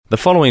The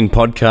following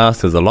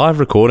podcast is a live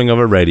recording of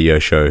a radio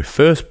show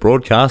first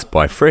broadcast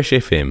by Fresh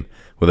FM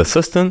with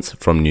assistance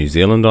from New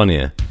Zealand On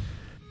Air.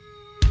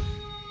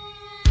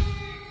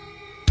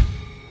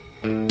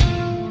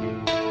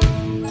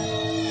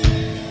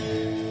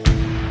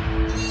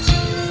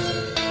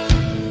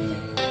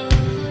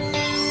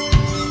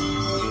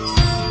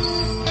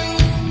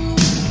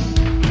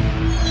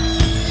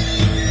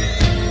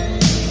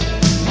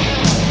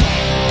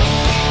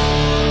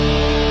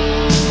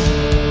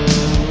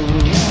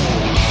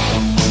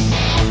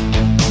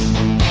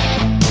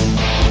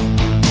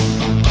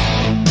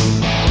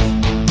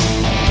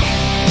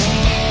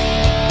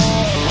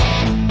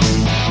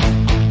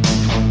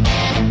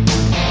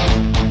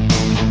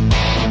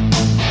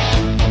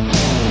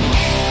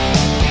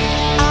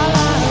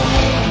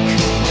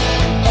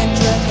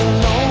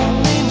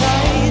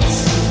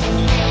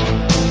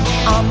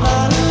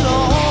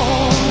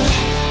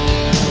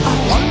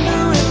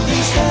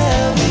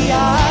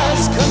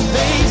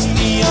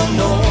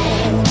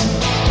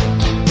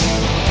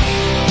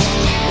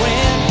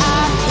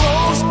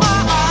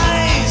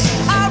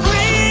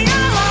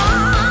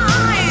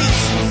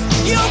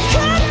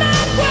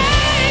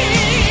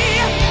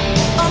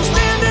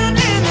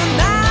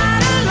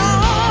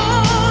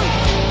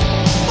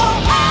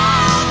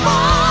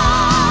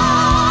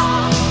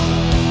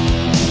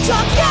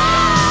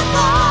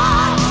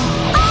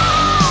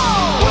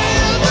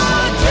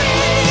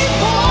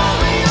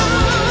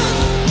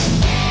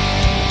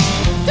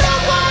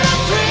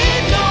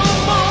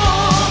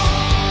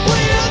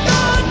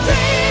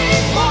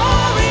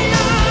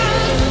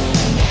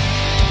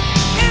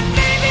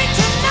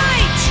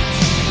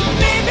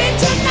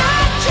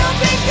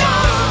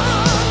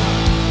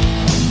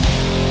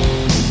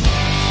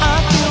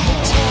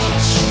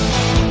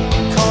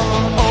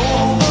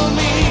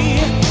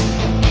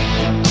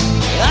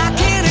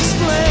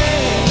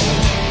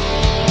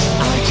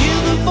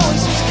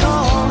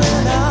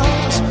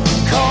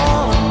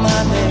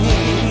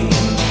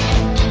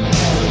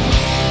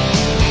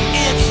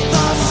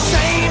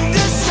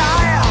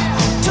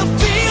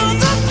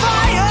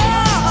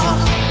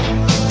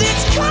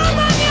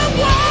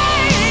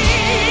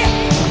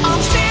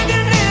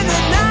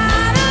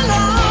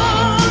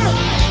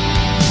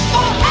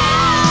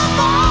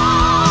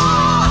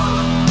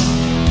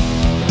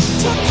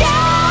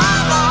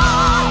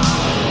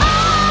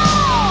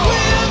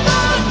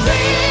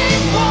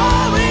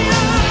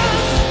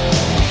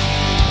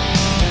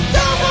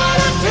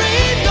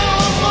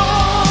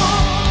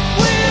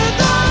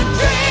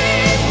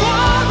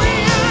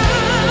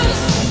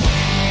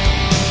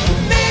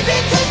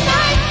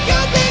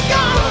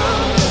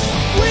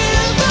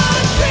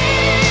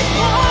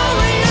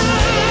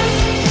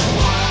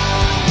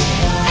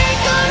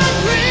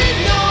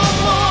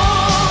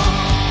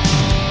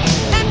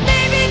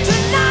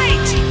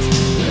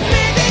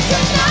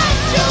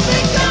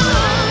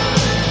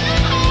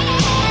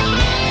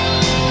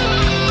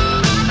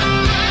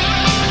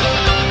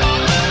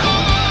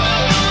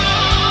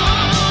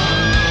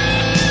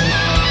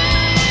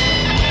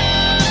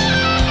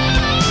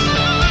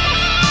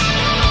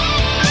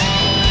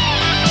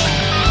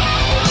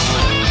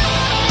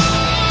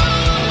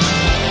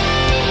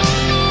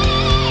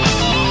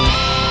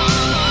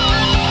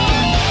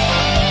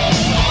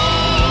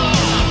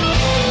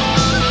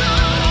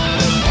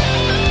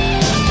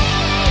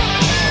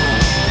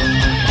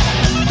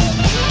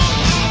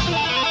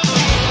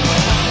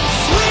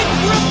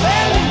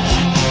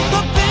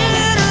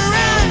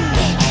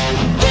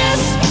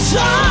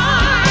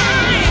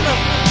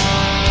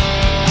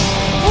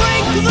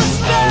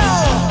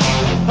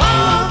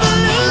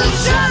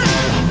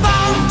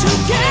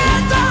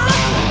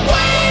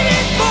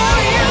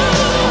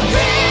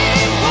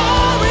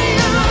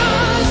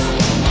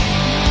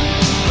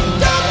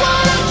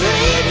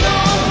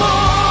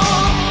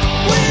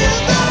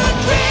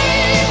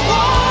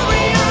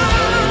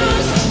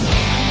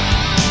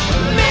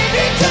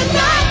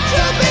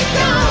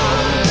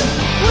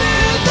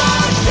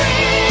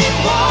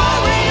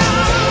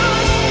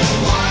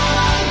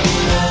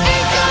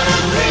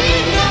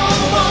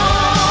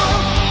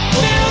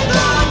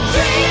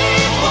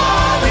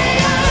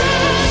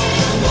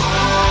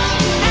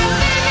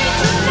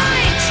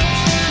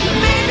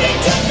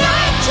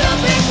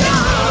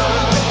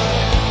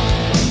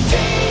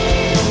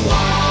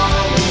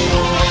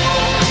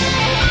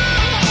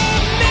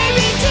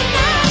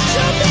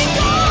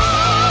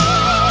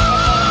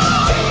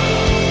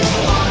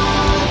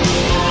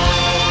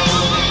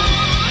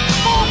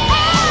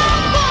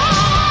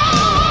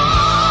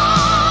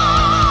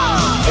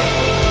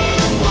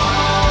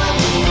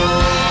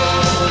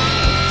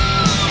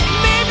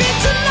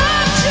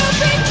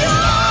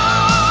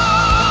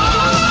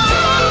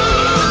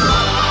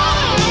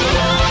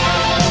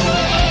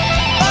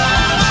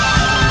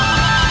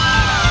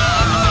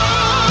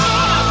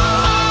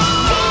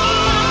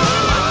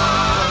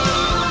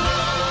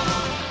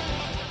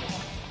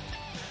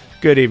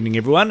 Good evening,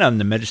 everyone. I'm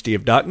the Majesty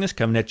of Darkness,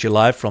 coming at you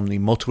live from the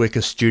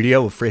Motueka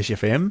studio of Fresh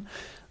FM.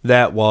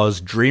 That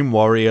was Dream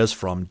Warriors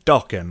from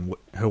Dokken,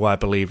 who I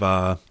believe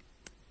are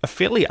a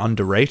fairly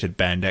underrated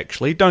band,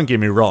 actually. Don't get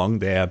me wrong,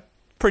 they're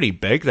pretty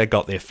big, they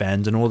got their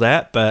fans and all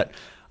that, but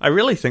I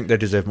really think they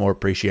deserve more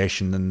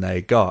appreciation than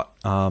they got.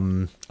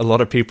 A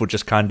lot of people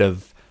just kind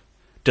of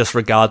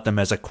disregard them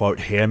as a, quote,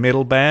 hair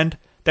metal band.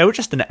 They were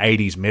just an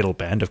 80s metal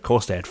band. Of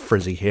course, they had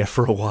frizzy hair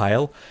for a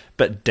while,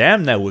 but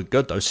damn, they were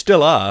good, though.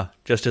 Still are,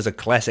 just as a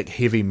classic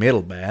heavy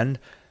metal band.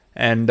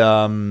 And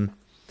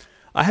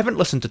I haven't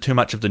listened to too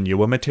much of the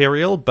newer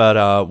material,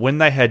 but when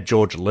they had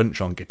George Lynch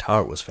on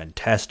guitar, it was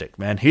fantastic,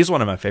 man. He's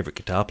one of my favorite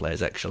guitar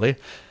players, actually.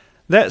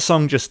 That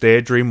song just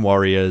there, Dream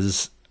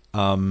Warriors,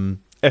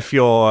 if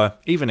you're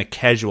even a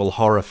casual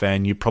horror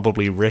fan, you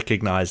probably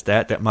recognize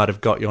that. That might have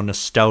got your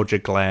nostalgia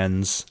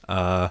glands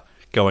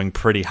going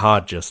pretty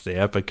hard just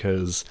there,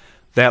 because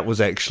that was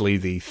actually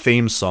the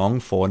theme song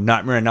for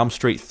Nightmare on Elm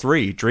Street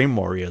 3, Dream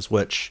Warriors,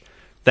 which,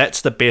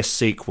 that's the best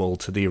sequel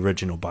to the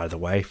original, by the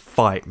way.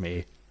 Fight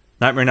me.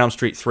 Nightmare on Elm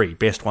Street 3,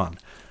 best one.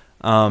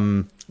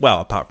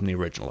 Well, apart from the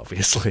original,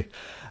 obviously.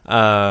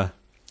 Yeah,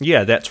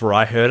 that's where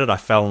I heard it. I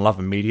fell in love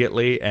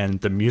immediately,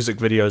 and the music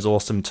video is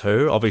awesome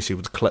too, obviously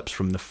with clips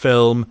from the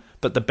film,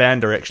 but the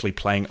band are actually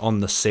playing on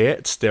the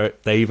sets. They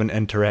even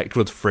interact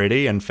with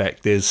Freddy. In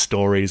fact, there's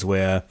stories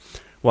where,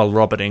 while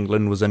Robert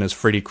Englund was in his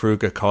Freddy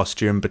Krueger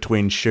costume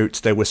between shoots,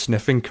 they were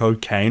sniffing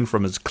cocaine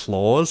from his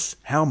claws.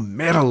 How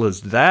metal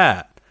is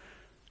that?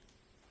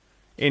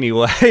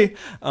 Anyway,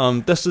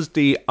 this is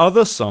the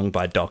other song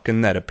by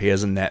Dokken that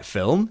appears in that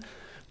film.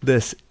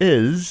 This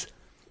is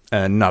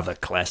another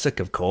classic,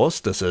 of course.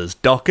 This is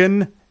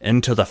Dokken,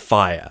 Into the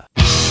Fire.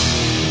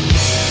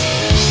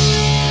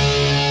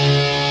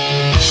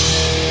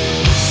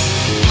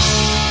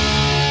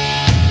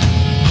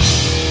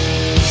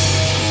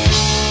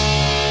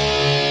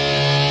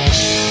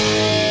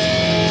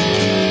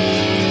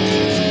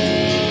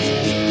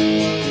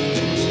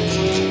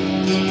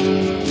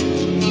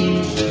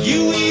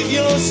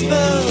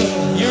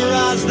 Spell, your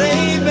eyes,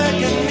 they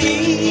beckon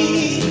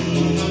me.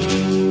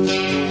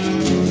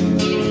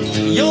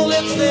 Your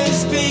lips, they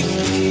speak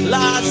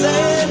lies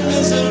and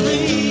misery.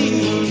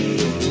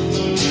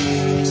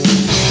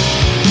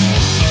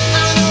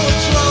 I know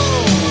it's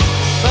wrong,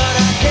 but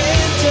I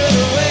can't turn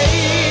away.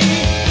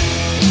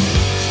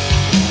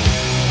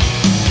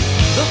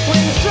 The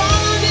flames draw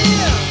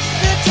near,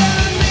 they're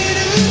telling me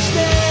to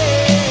stay.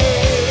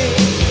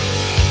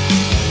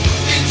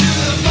 Into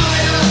the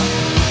fire.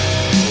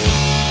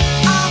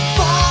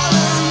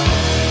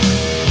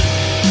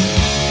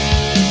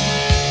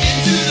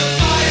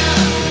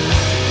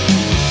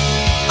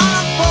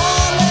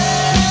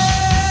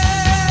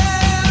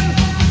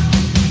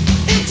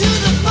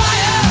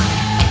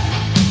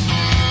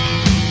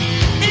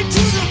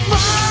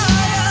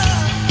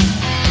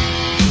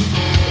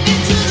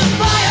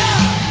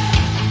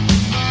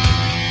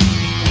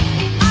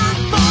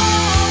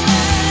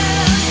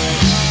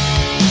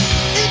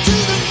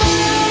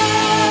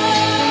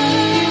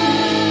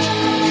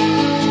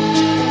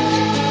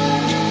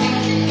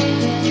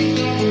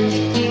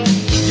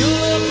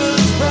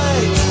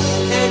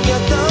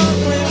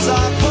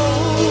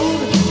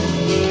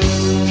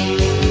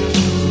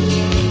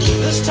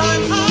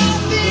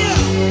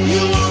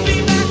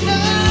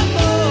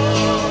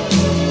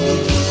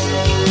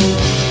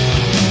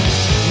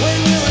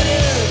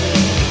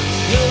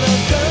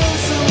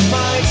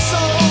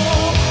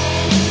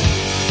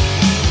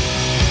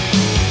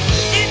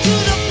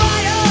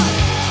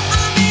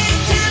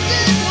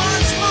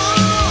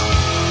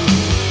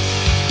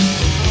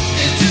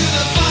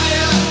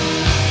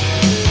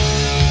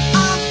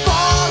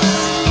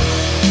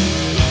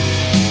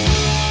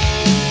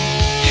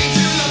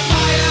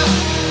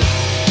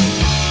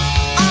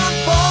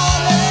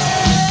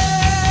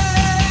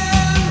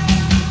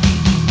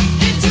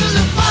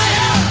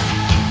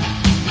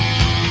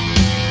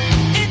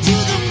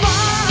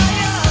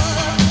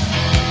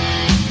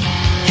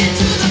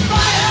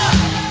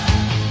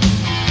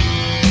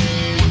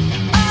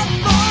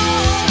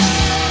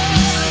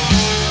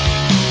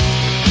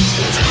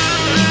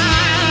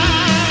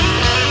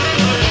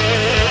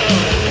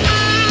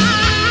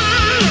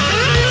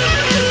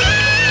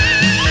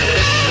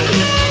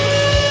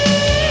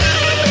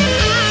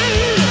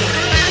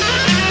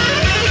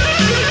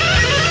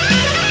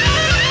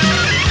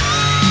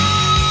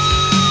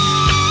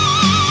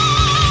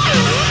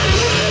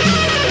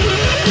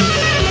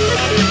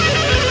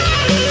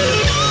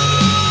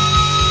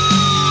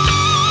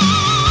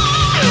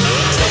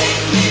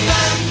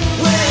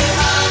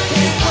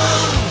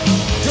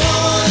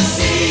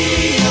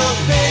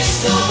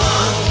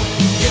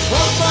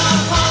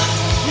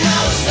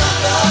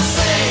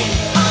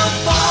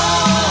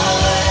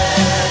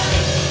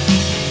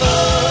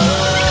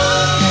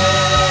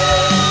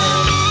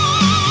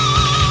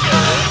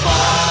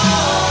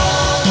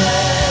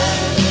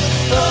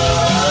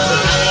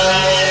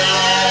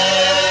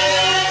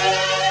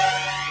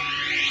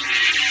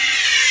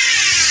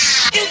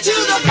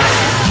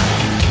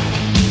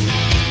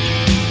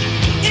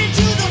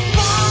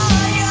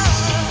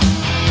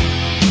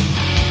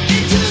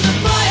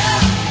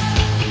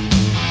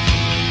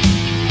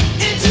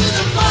 Into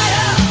the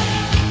fire,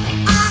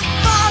 I'm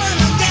falling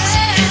again.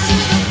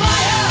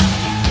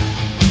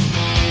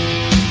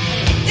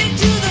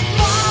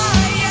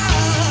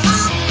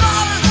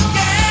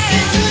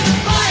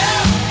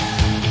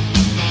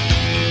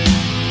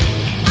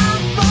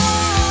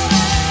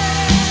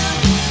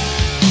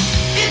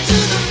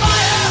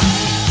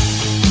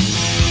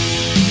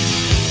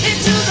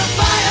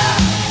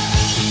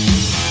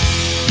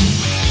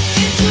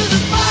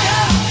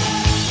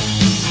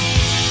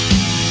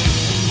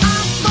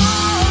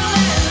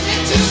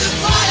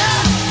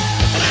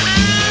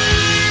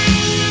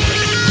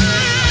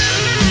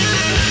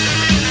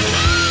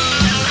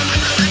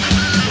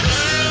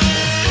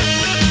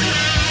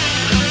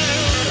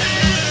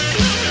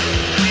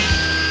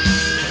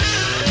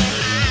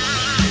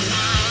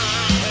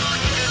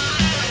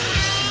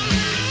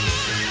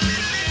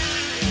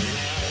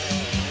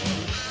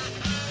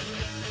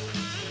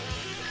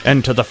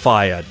 Into the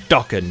Fire,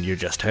 Dokken, you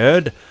just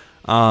heard.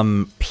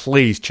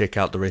 Please check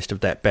out the rest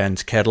of that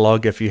band's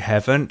catalogue if you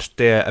haven't.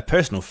 They're a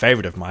personal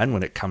favourite of mine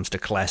when it comes to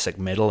classic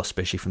metal,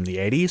 especially from the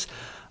 80s.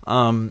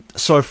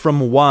 So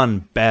from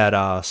one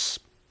badass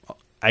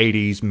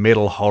 80s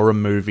metal horror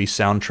movie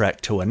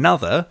soundtrack to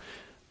another,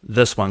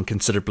 this one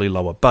considerably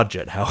lower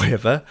budget,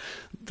 however,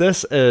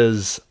 this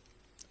is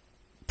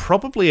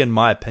probably, in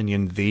my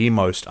opinion, the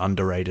most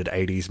underrated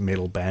 80s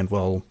metal band.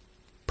 Well,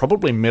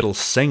 probably metal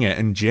singer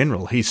in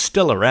general. He's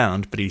still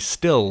around, but he's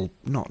still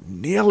not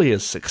nearly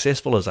as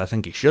successful as I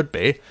think he should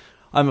be.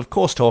 I'm of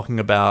course talking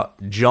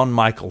about John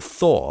Michael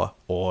Thor,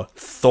 or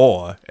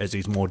Thor as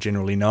he's more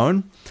generally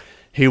known.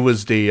 He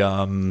was the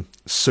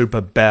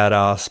super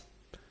badass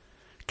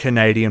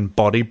Canadian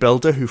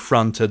bodybuilder who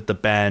fronted the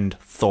band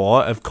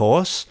Thor, of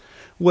course,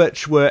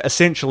 which were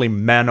essentially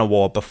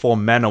Manowar before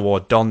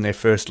Manowar donned their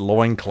first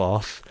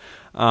loincloth.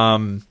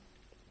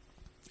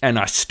 And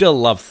I still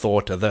love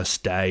Thor to this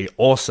day.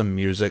 Awesome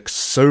music,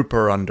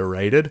 super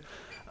underrated.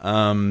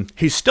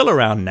 He's still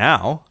around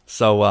now,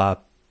 so,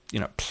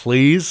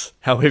 please,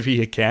 however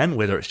you can,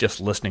 whether it's just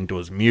listening to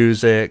his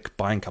music,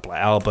 buying a couple of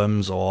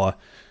albums, or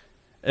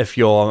if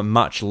you're a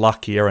much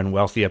luckier and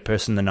wealthier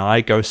person than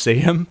I, go see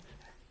him.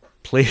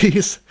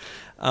 Please.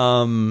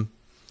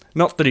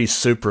 Not that he's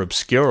super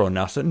obscure or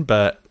nothing,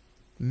 but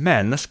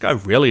man, this guy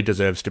really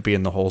deserves to be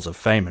in the halls of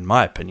fame, in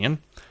my opinion.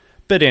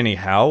 But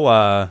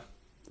anyhow,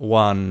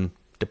 one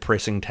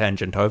depressing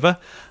tangent over.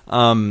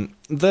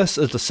 This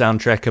is the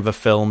soundtrack of a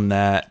film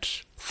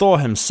that Thor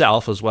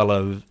himself, as well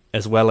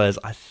as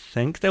I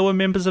think there were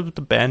members of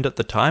the band at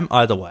the time.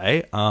 Either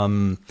way,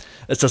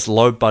 it's this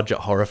low-budget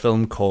horror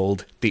film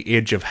called The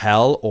Edge of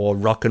Hell or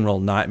Rock and Roll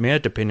Nightmare,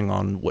 depending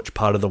on which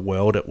part of the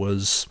world it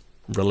was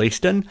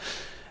released in.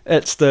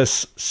 It's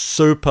this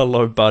super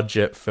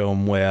low-budget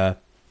film where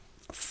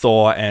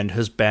Thor and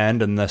his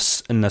band, in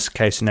this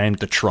case named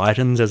the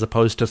Tritons as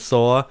opposed to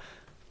Thor,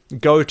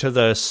 go to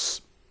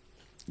this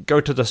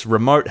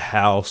remote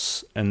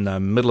house in the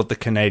middle of the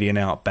Canadian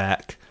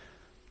outback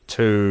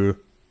to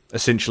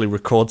essentially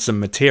record some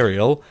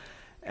material,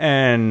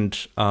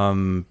 and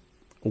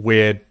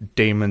weird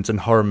demons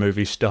and horror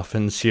movie stuff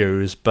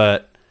ensues.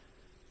 But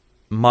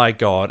my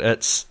god,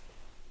 it's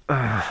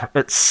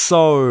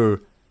so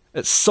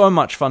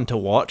much fun to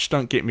watch,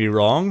 don't get me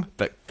wrong,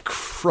 but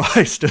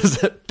Christ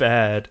is it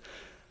bad.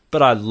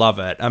 But I love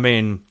it. I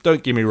mean,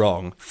 don't get me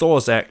wrong,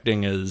 Thor's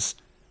acting is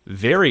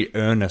very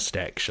earnest,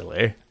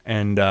 actually,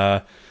 and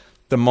the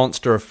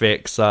monster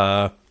effects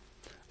are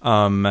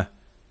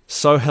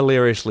so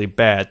hilariously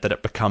bad that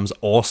it becomes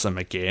awesome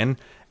again.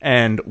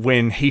 And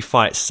when he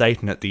fights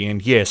Satan at the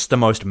end, yes, the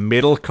most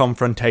metal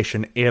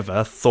confrontation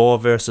ever, Thor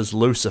versus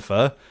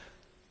Lucifer.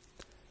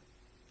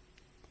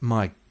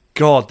 My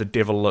god, the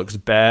devil looks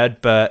bad,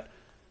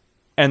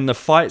 and the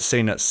fight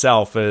scene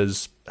itself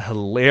is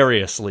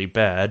hilariously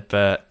bad,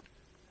 but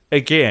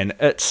again,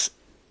 it's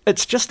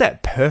just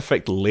that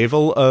perfect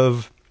level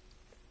of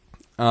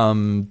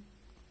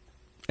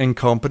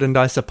incompetent,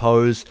 I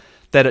suppose,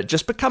 that it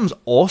just becomes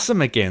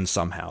awesome again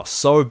somehow.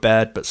 So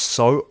bad, but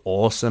so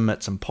awesome,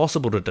 it's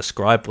impossible to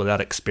describe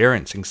without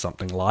experiencing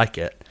something like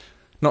it.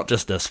 Not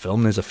just this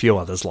film, there's a few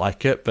others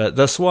like it, but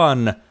this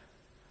one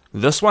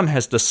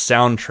has the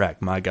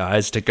soundtrack, my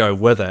guys, to go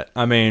with it.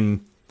 I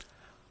mean,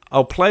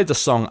 I'll play the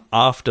song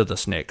after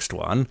this next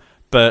one,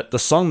 but the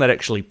song that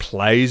actually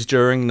plays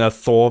during the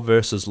Thor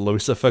versus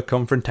Lucifer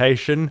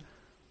confrontation,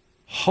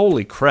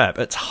 holy crap,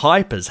 it's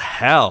hype as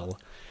hell.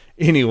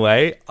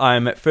 Anyway,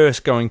 I'm at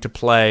first going to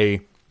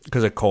play,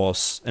 because of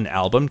course, an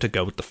album to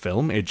go with the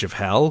film, Edge of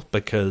Hell,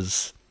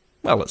 because,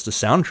 well, it's the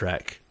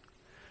soundtrack.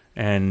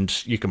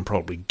 And you can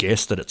probably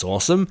guess that it's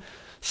awesome.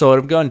 So what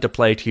I'm going to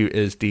play to you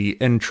is the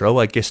intro,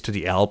 I guess, to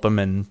the album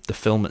and the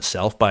film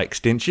itself by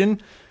extension,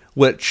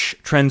 which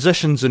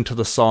transitions into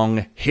the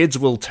song Heads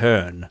Will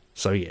Turn.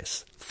 So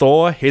yes,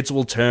 Thor, Heads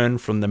Will Turn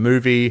from the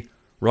movie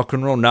Rock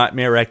and Roll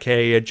Nightmare,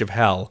 aka Edge of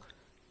Hell.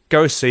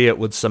 Go see it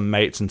with some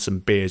mates and some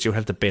beers. You'll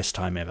have the best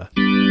time ever.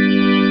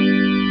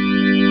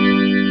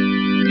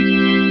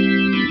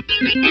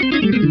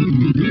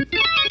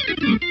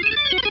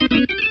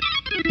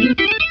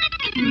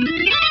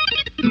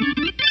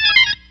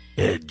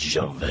 Edge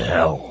of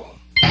Hell.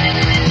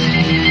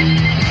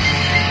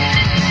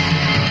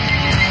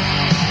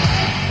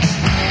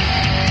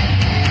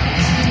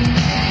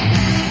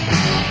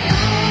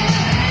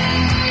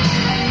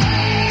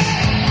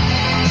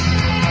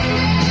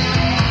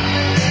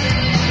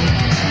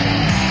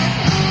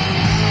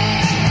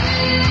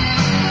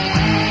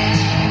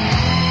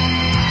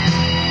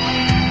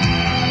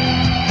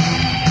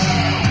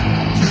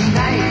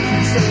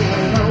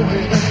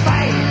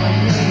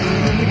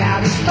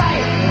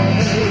 Fight,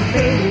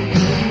 baby,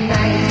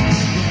 tonight.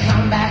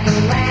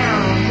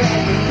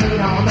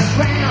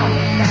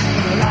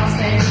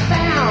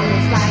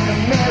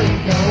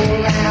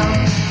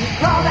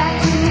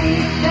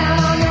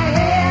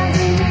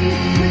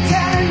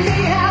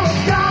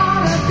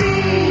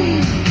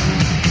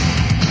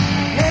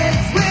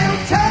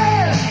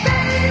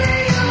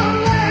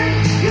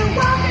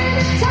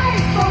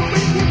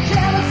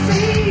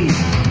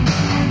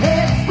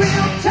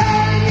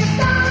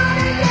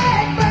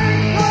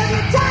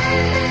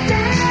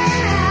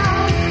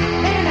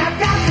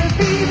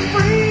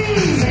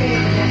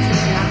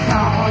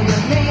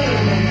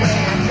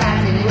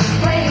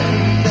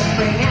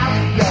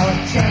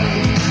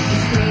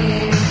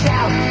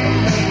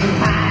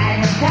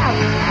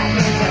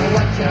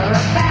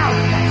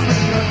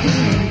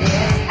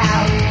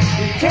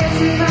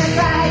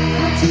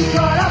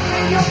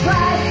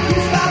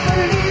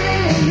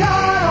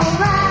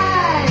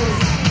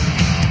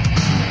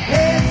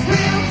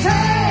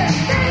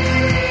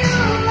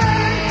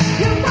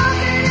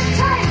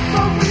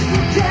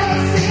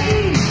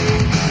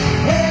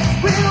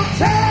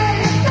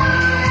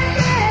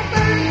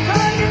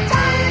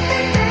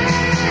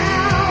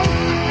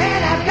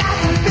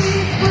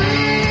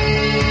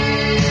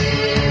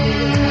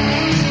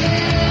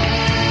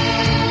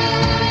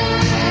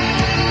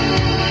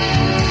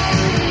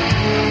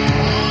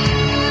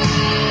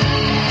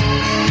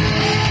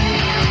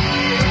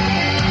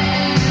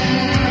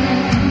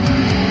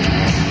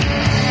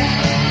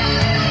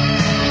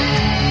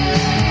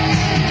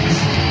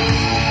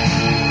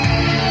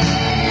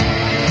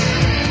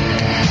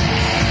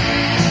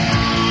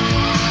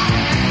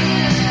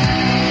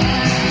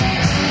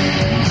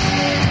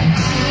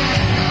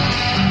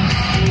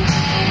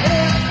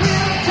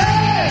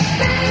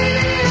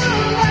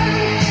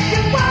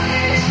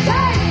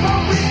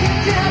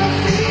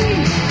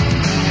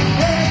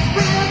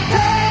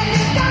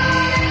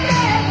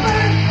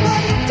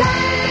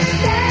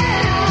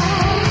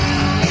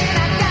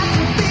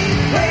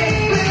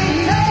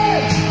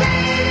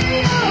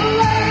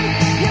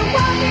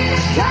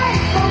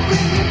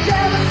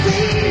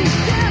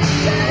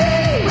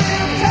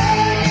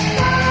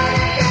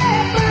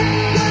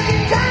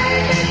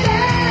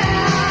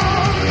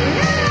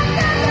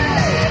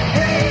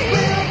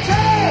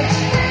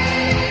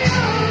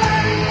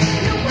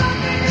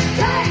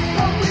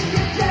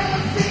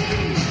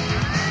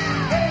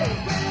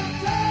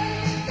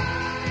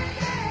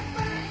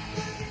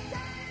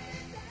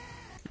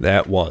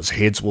 That was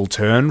Heads Will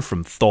Turn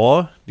from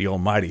Thor, the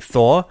almighty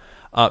Thor.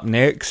 Up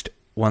next,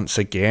 once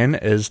again,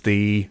 is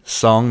the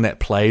song that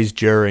plays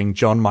during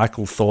John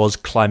Michael Thor's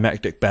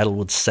climactic battle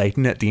with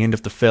Satan at the end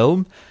of the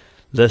film.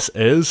 This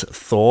is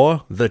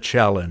Thor the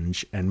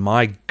Challenge, and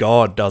my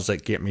god does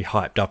it get me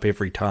hyped up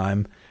every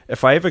time.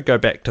 If I ever go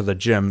back to the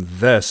gym,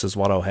 this is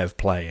what I'll have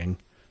playing.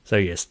 So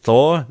yes,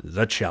 Thor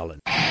the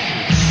Challenge.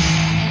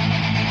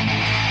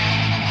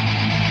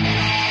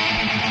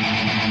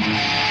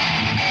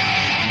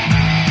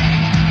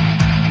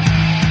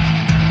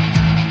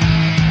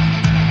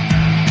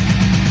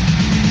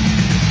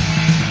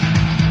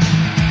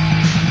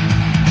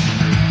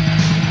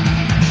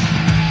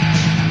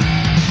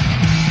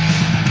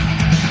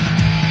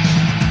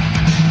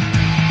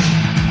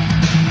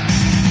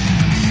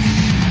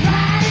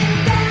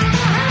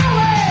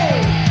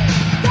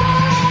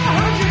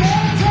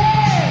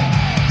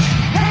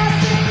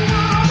 Passing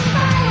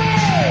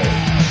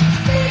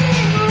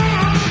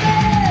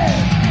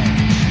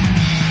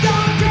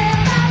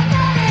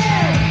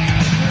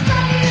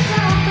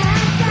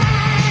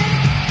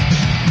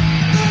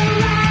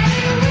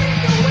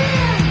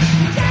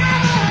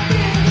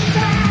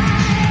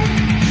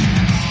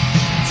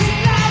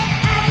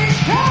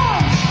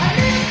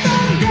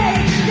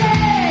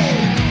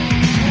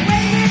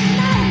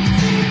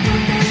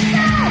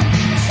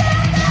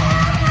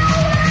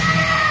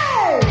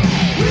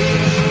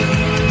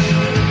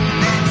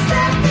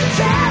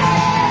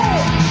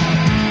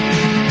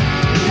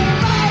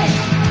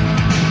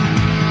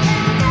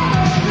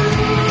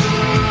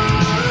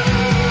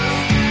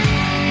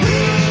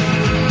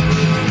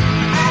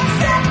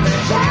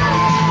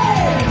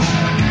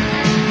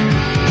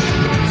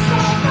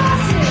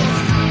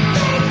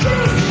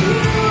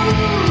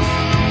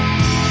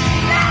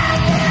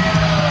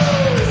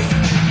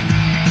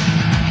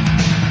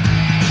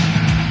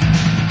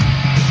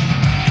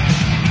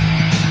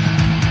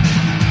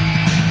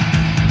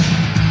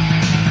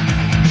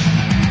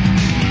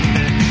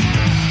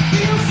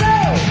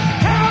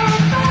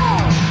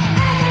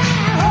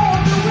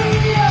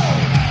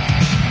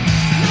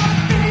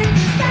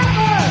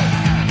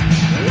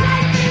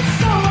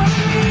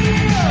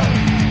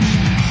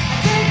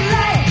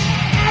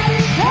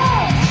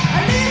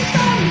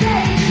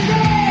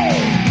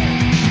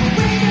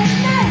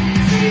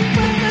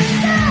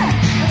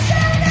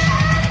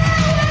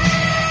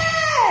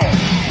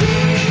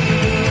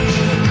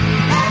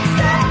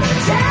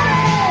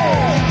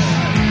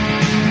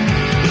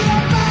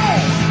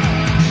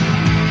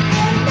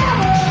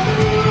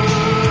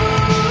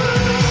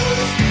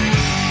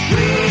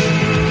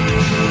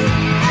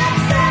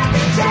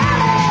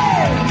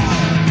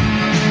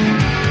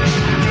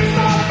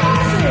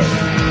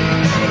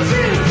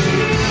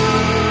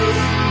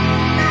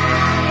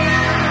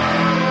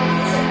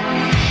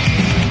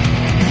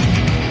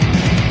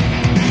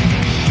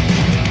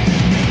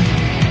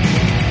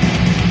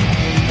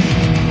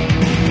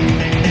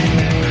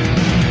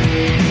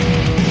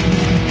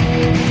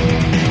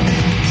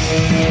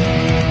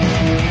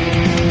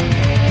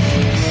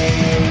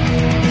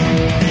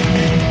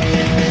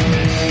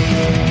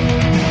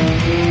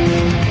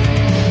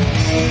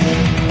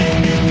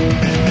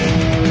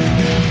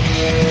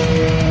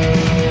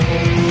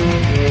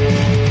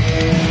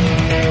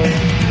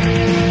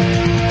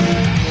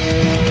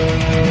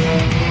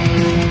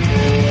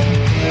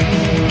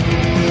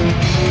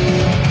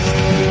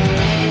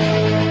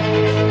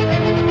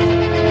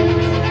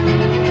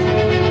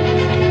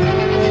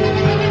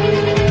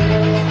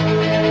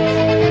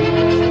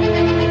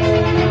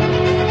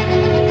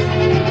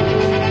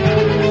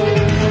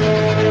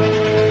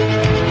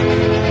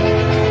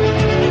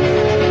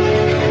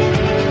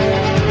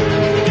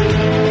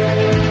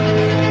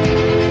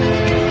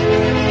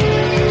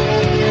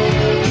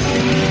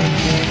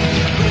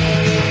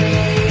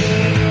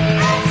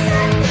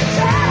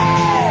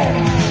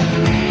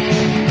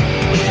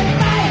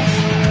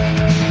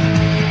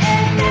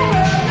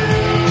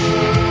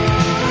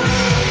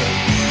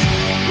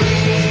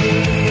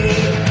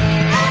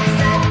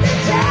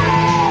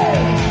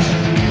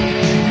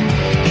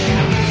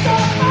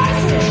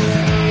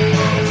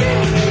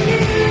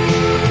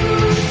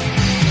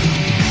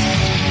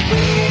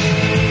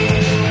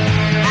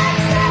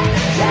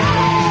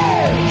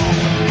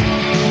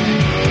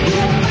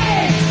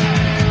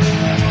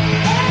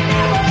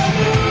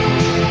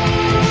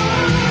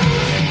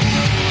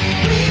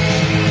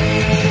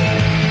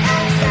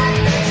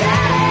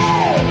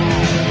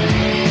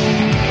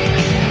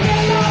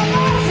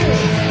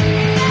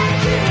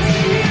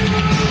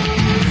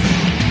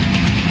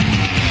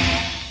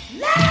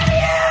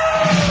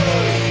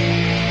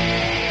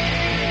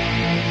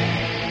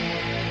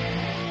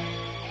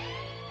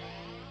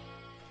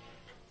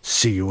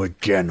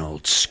again,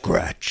 old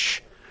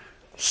Scratch.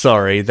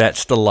 Sorry,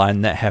 that's the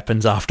line that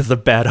happens after the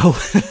battle.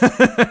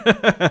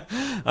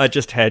 I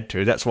just had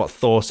to. That's what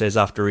Thor says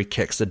after he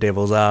kicks the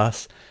devil's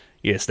ass.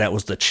 Yes, that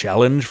was the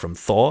challenge from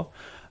Thor.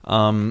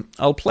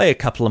 I'll play a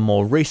couple of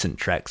more recent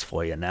tracks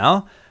for you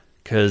now,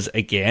 because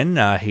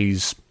again,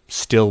 he's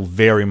still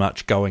very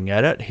much going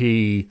at it.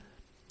 He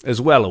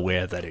is well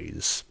aware that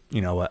he's,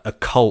 a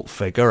cult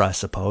figure, I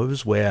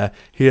suppose, where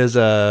he has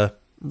a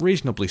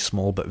reasonably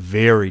small but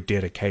very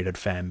dedicated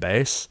fan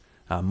base,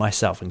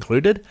 myself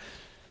included.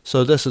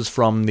 So this is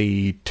from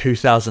the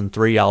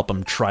 2003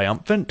 album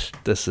Triumphant.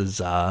 This is,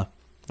 the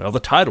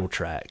title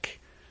track,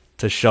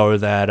 to show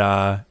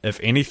that, if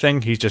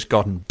anything, he's just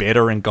gotten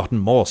better and gotten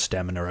more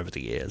stamina over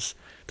the years.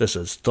 This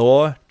is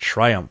Thor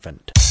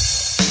Triumphant.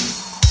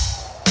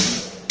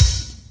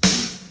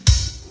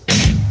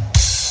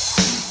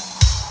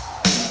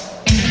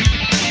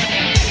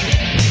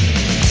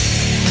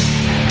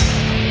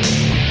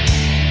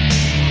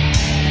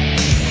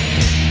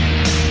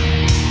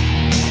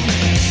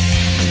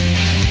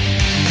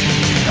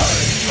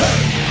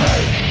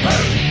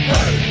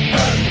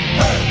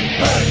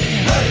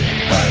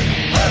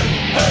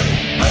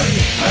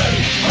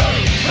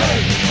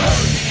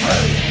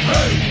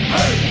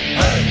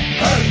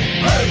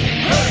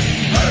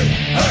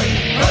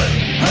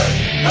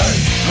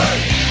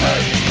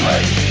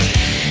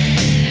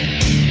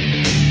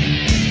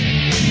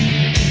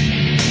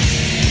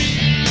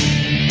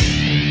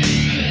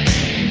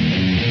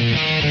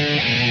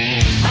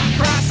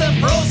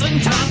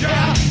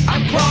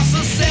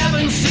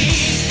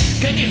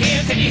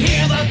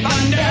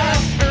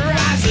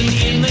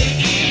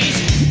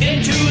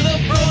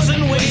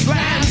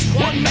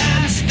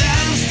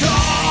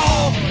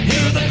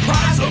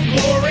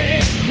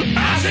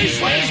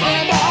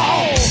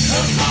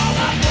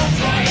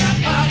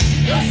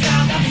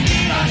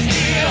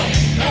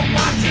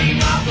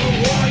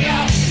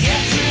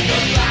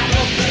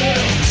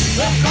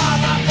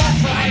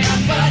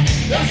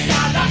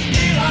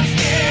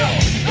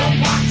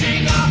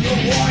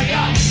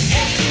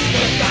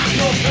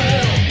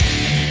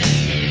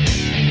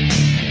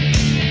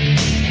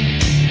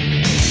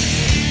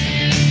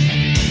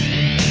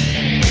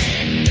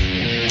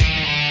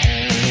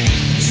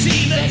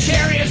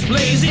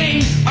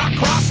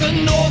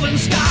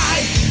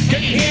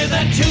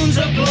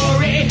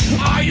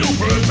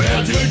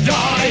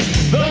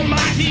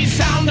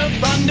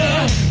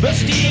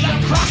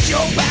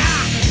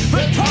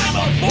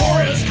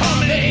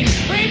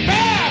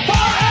 Remember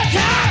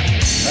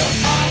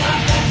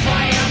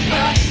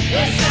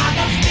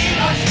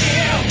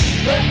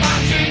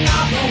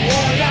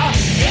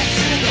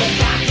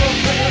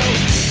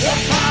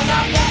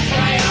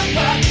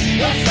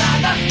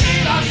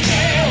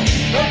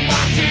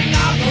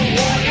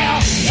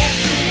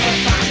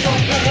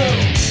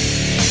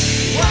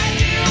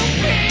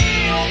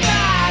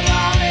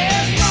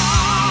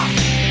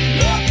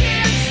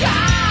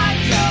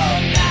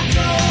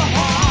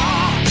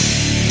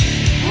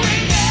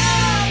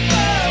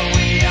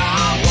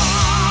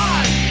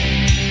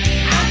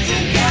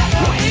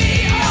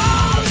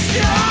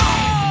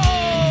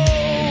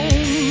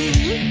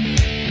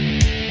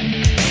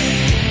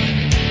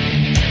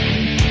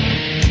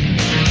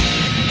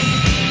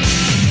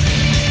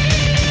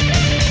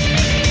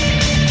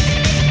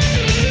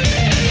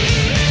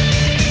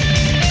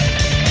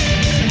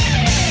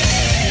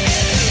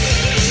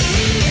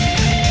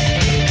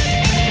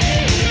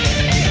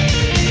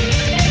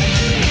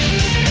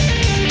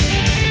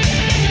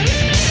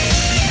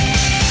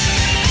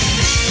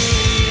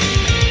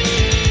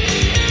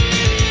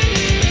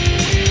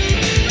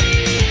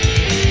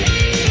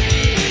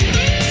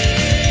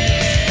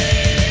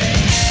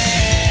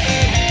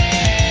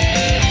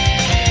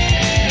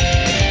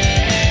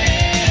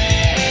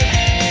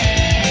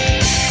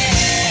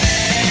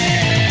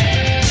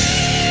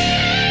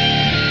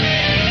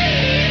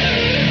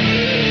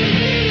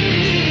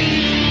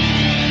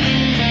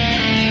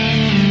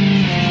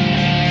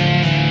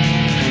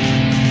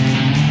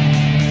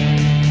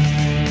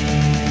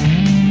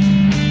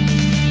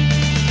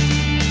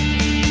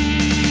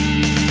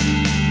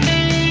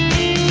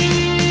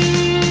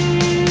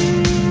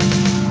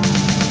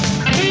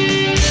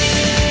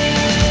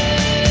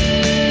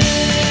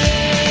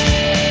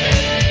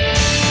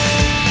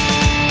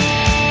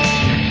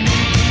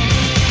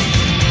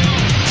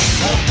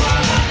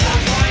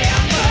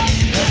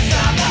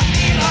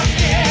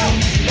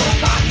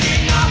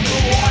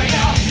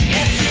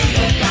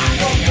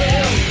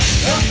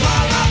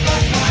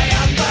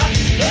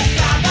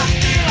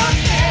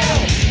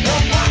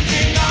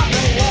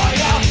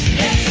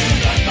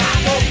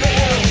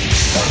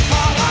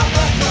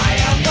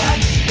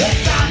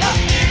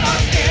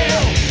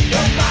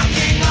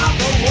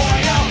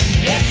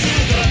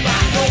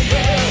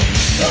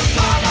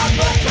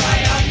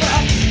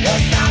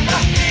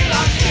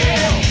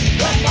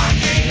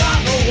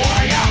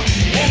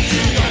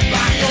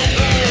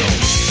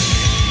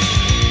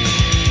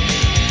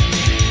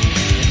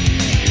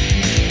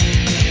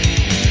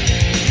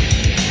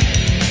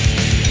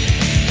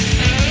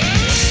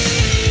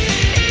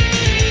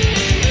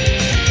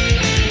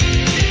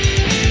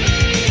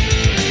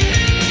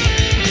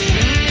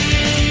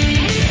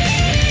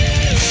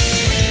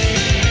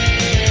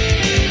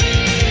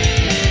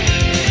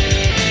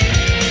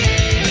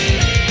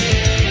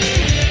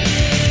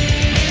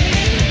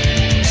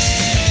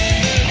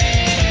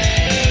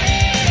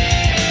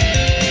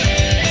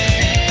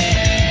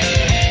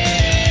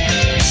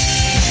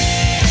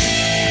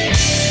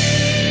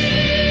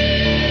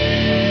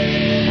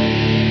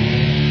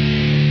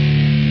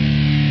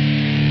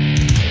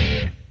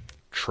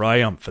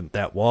Triumphant,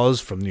 that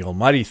was, from the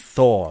almighty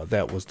Thor.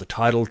 That was the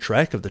title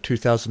track of the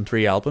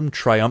 2003 album,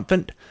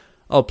 Triumphant.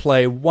 I'll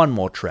play one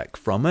more track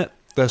from it.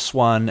 This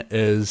one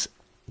is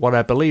what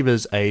I believe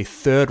is a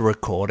third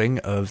recording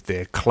of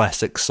their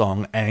classic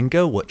song,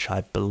 Anger, which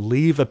I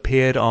believe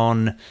appeared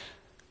on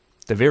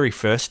the very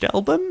first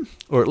album,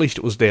 or at least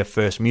it was their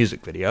first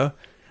music video,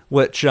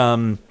 which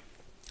I've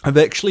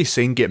actually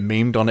seen get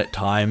memed on at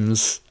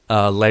times,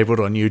 labelled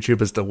on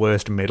YouTube as the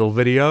worst metal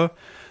video,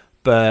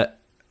 but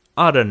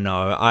I don't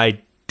know,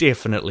 I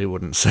definitely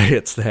wouldn't say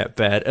it's that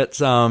bad.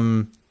 It's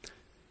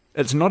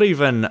not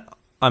even,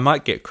 I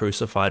might get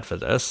crucified for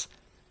this,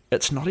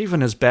 it's not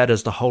even as bad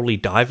as the Holy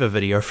Diver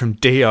video from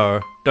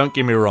Dio. Don't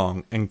get me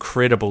wrong,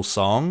 incredible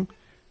song,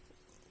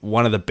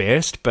 one of the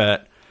best,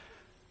 but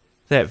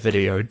that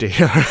video,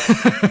 Dio.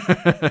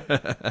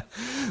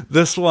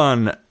 This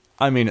one,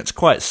 I mean, it's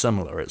quite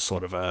similar. It's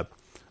sort of a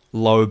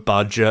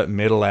low-budget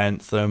metal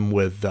anthem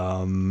with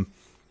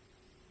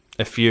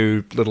a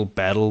few little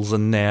battles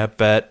in there,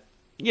 but,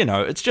 you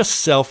know, it's just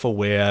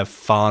self-aware,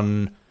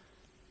 fun,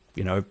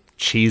 you know,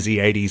 cheesy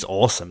 80s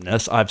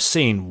awesomeness. I've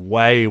seen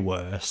way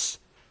worse.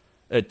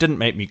 It didn't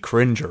make me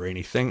cringe or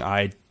anything.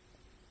 I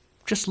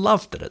just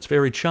loved it. It's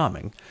very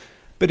charming.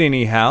 But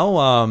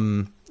anyhow,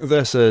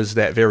 this is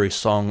that very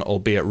song,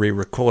 albeit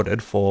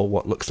re-recorded for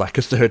what looks like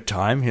a third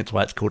time, hence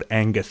why it's called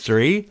Anger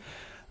 3.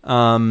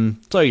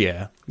 So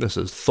yeah, this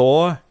is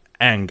Thor,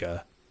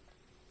 Anger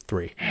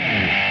 3.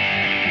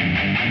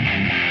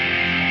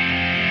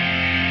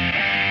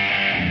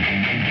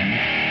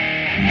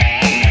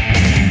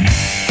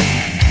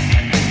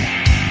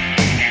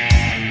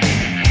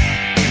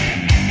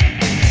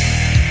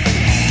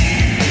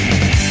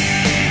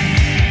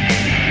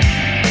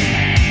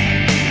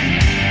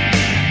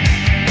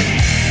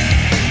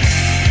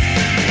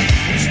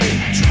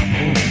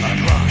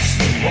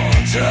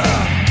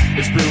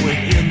 It's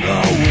brewing in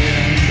the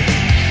wind.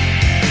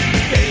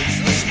 Face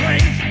the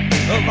strength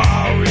of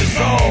our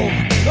resolve.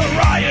 The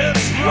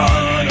riots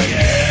run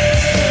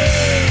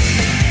again.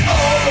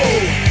 Oh,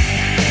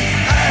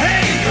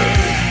 anger,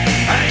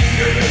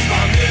 anger is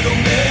my middle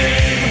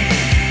name.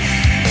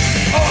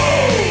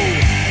 Oh,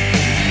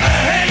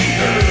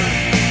 anger,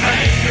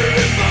 anger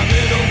is my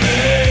middle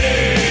name.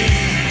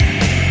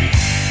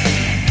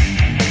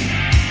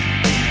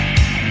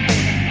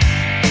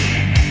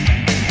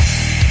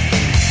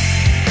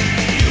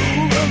 You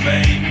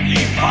remain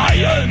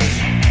defiant.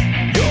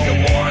 You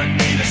warn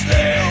me to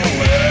stay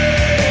away.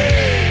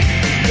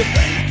 You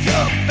think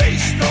you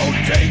face no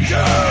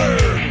danger.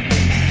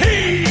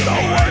 Heed the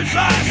words I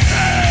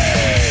say.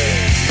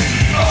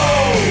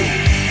 Oh,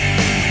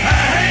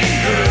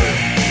 anger,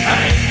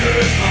 anger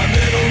is my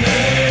middle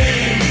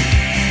name.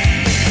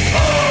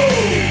 Oh,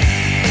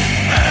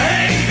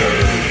 anger,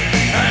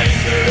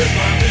 anger is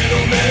my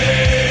middle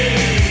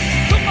name.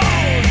 Come on.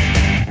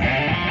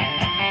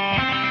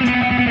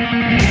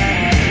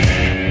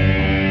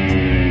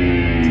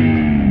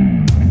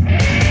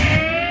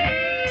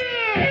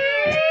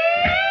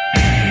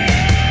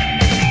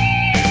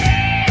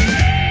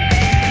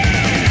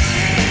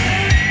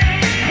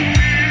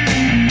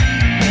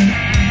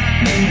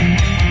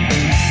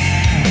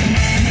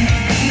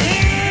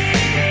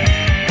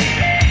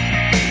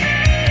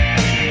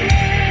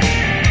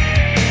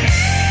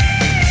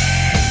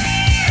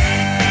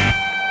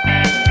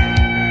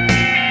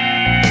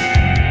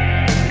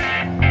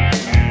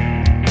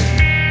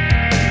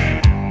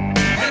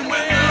 And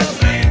when the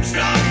flames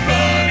start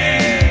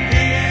burning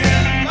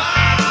in my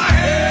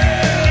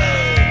head,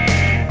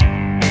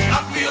 I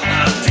feel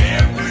my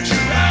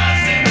temperature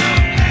rising.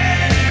 I'm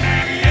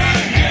angry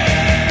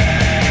again.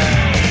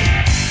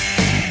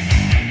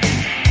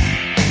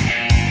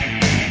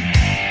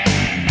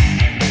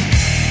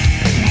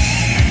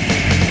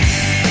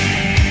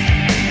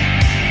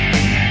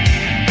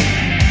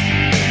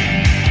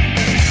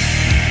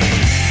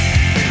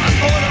 I'm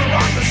gonna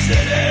rock the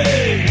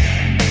city.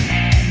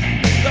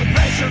 The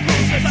pressure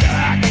grows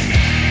attack.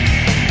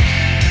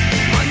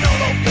 I know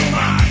they'll feel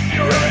my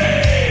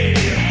fury.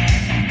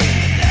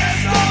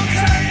 There's no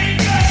turning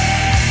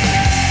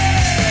back.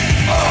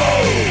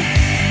 Oh,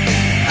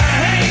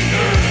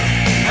 anger,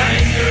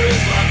 anger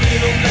is my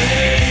middle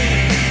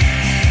name.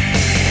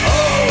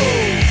 Oh,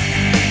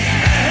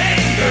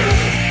 anger,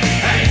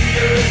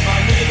 anger is my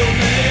middle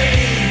name.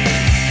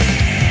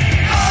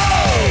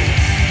 Oh,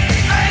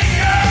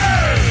 anger,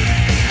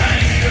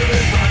 anger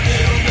is my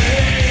middle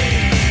name.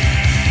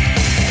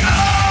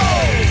 Oh,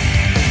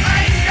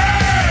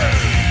 anger,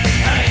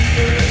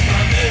 anger is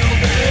my middle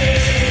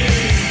name.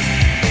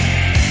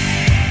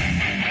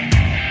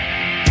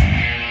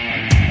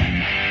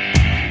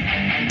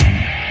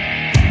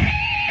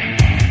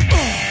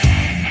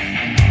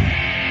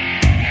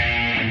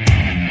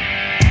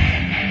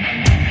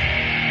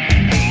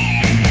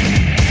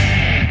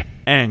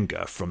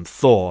 Anger from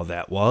Thor,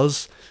 that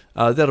was.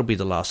 That'll be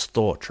the last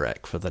Thor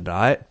track for the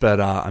night, but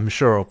I'm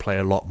sure I'll play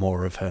a lot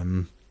more of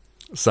him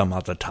some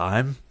other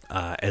time.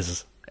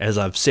 As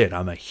I've said,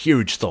 I'm a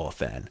huge Thor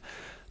fan.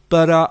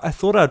 But I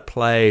thought I'd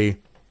play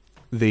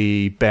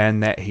the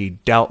band that he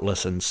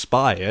doubtless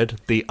inspired,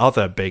 the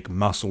other big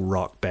muscle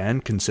rock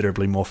band,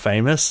 considerably more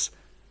famous.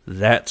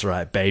 That's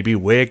right, baby,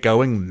 we're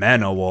going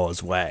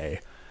Manowar's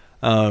way.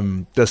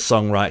 This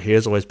song right here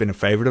has always been a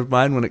favourite of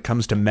mine when it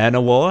comes to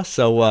Manowar,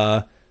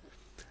 so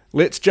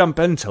let's jump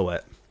into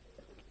it.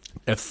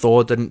 If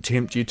Thor didn't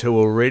tempt you to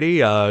already,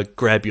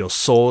 grab your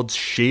swords,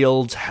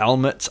 shields,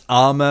 helmets,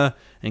 armour,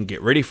 and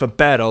get ready for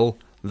battle.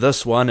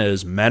 This one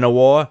is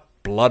Manowar,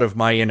 Blood of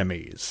My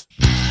Enemies.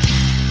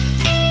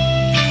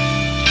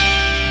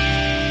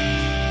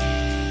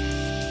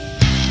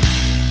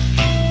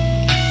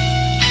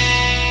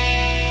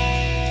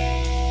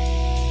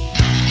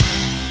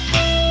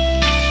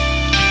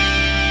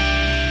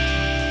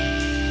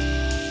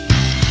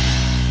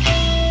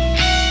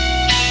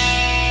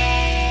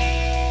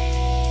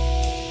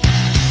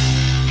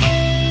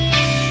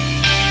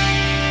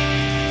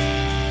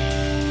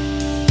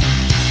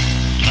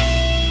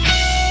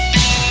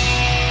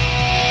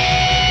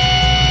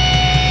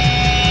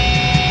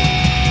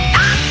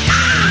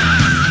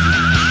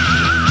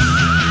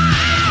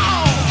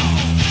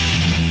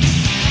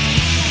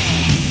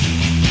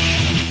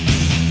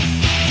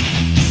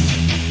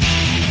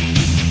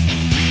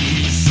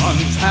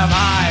 Have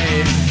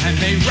I, and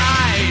they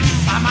ride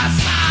by my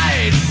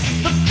side.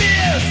 The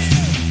fierce,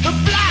 the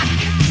black,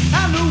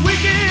 and the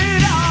wicked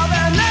are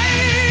their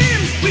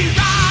names. We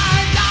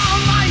ride down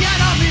my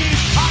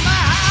enemies on the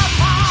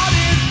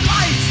half-hearted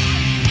flight.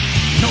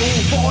 No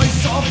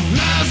voice of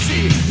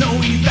mercy, no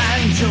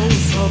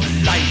evangels of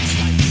light.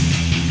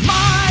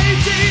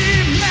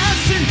 Mighty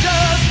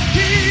messengers,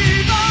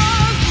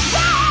 heathens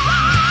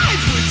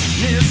rise.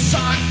 Witness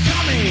are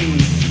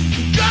coming,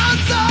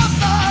 gods of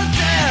the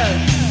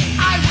dead.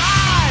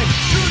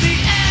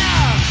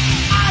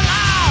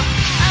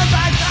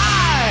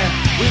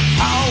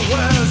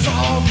 Powers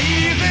of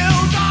evil,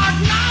 dark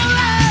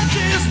knowledge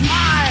is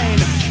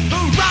mine. The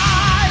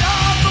ride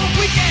of the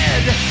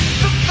wicked,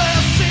 the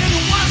person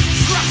was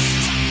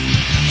trust.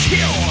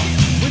 Kill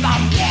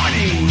without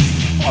warning,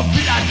 or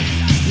blood,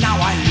 now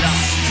I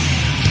lust.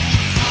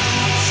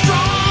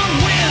 Strong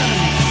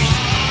winds,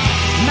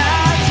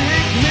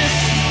 magic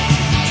mist,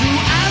 to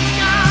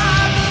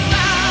Asgard the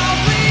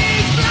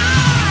valleys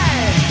fly.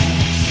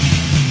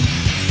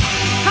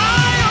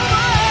 High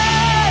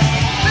overhead,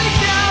 they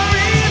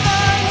carry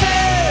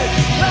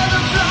where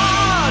the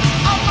blood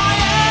of my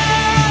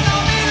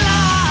enemy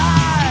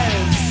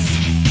lies.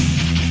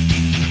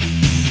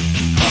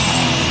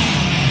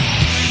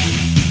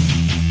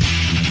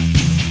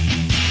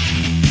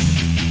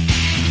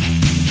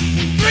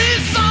 Three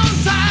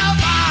sons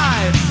have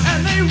I,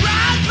 and they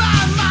ride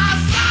by my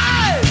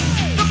side.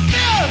 The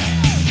fierce,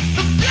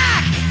 the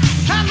black,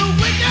 and the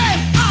wicked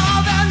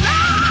are their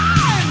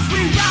lines.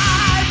 We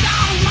ride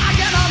down my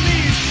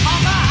enemies on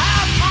the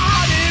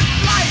half-hearted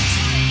flight.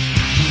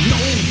 No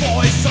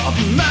voice of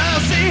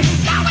mercy,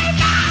 now we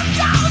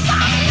angels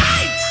of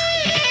light.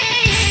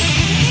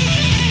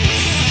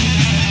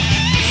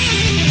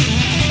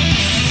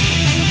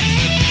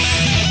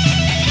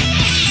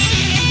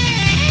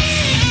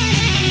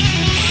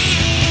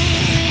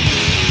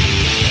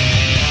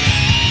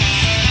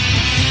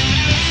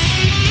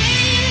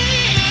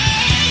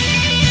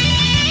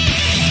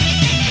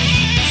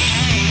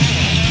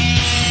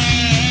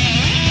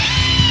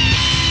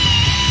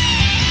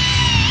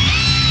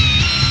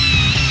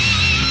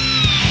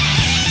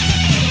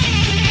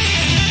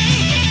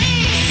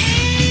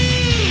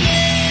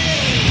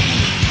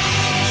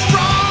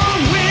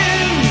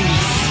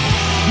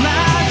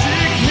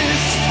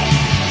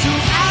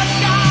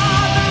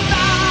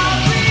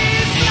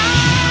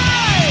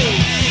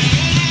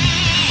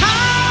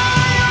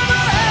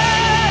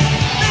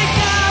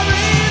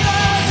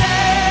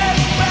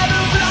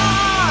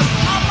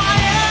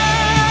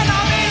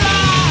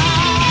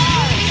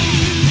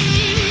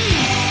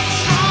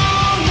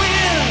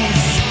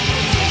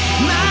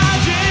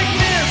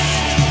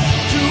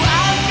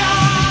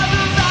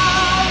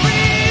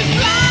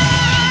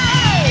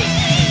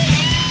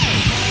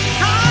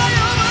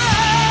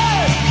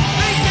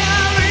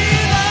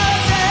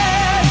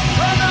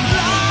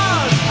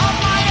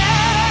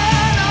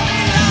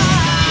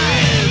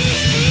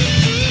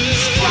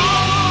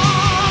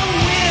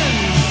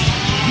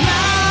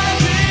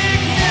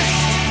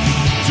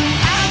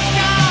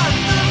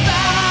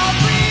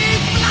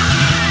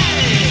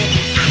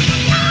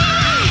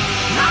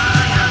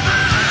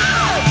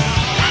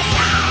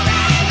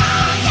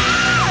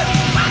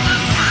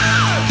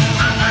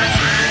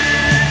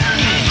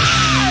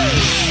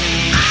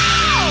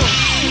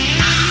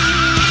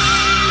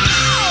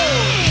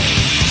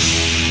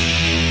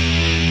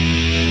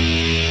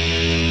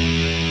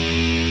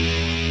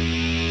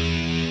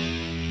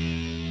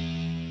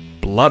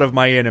 Blood of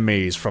My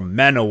Enemies from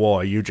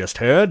Manowar you just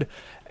heard.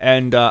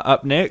 And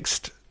up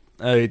next,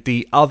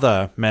 the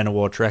other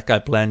Manowar track I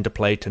plan to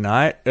play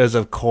tonight is,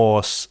 of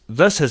course,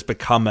 this has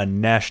become a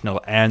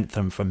national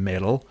anthem for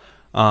metal.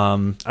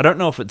 I don't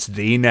know if it's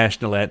the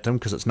national anthem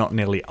because it's not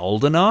nearly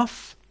old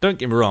enough. Don't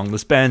get me wrong,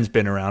 this band's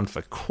been around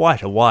for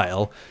quite a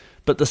while,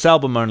 but this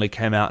album only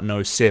came out in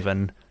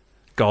 2007.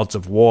 Gods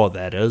of War,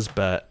 that is,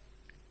 but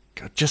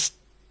just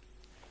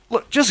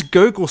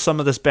Google some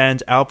of this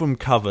band's album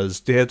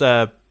covers. They're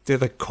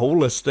the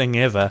coolest thing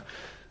ever.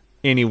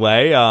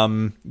 Anyway,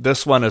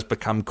 this one has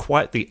become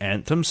quite the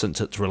anthem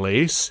since its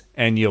release,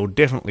 and you'll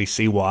definitely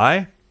see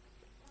why.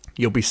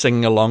 You'll be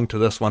singing along to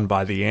this one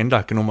by the end,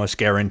 I can almost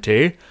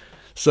guarantee.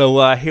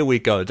 So here we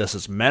go. This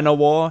is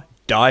Manowar,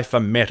 Die for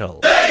Metal.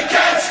 They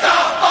can't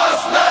stop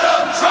us, let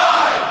them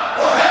try.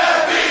 For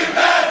heavy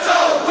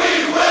metal,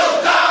 we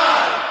will die.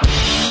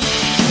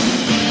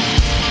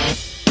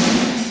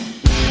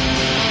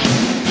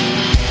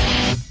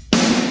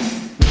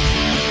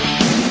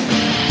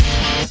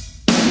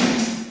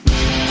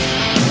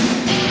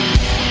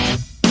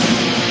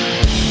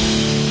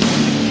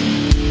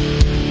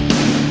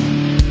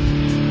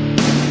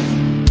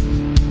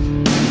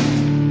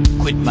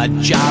 Quit my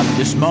job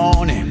this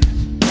morning,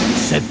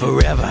 said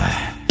forever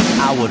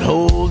I would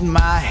hold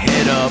my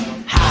head up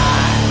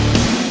high.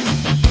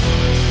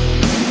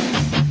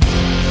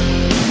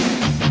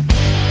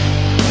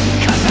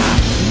 Cause I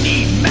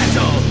need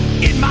metal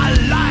in my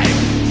life,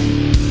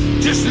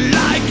 just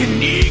like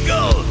an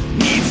eagle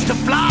needs to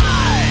fly.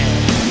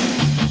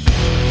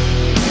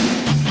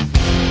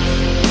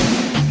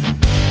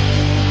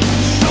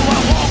 So I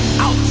walked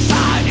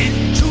outside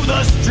into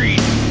the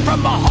street.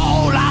 From the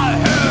hall I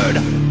heard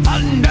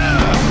thunder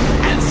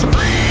and screams.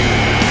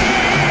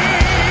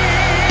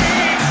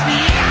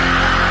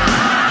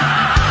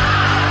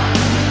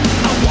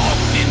 I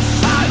walked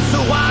inside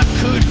so I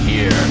could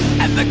hear,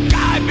 and the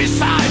guy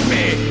beside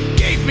me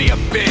gave me a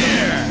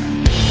beer.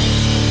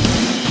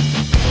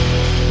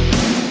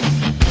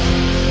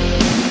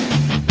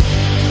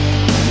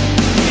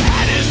 He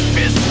had his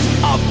fist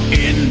up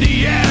in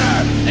the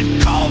air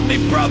and called me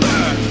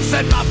brother,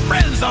 said my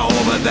friends are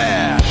over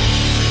there.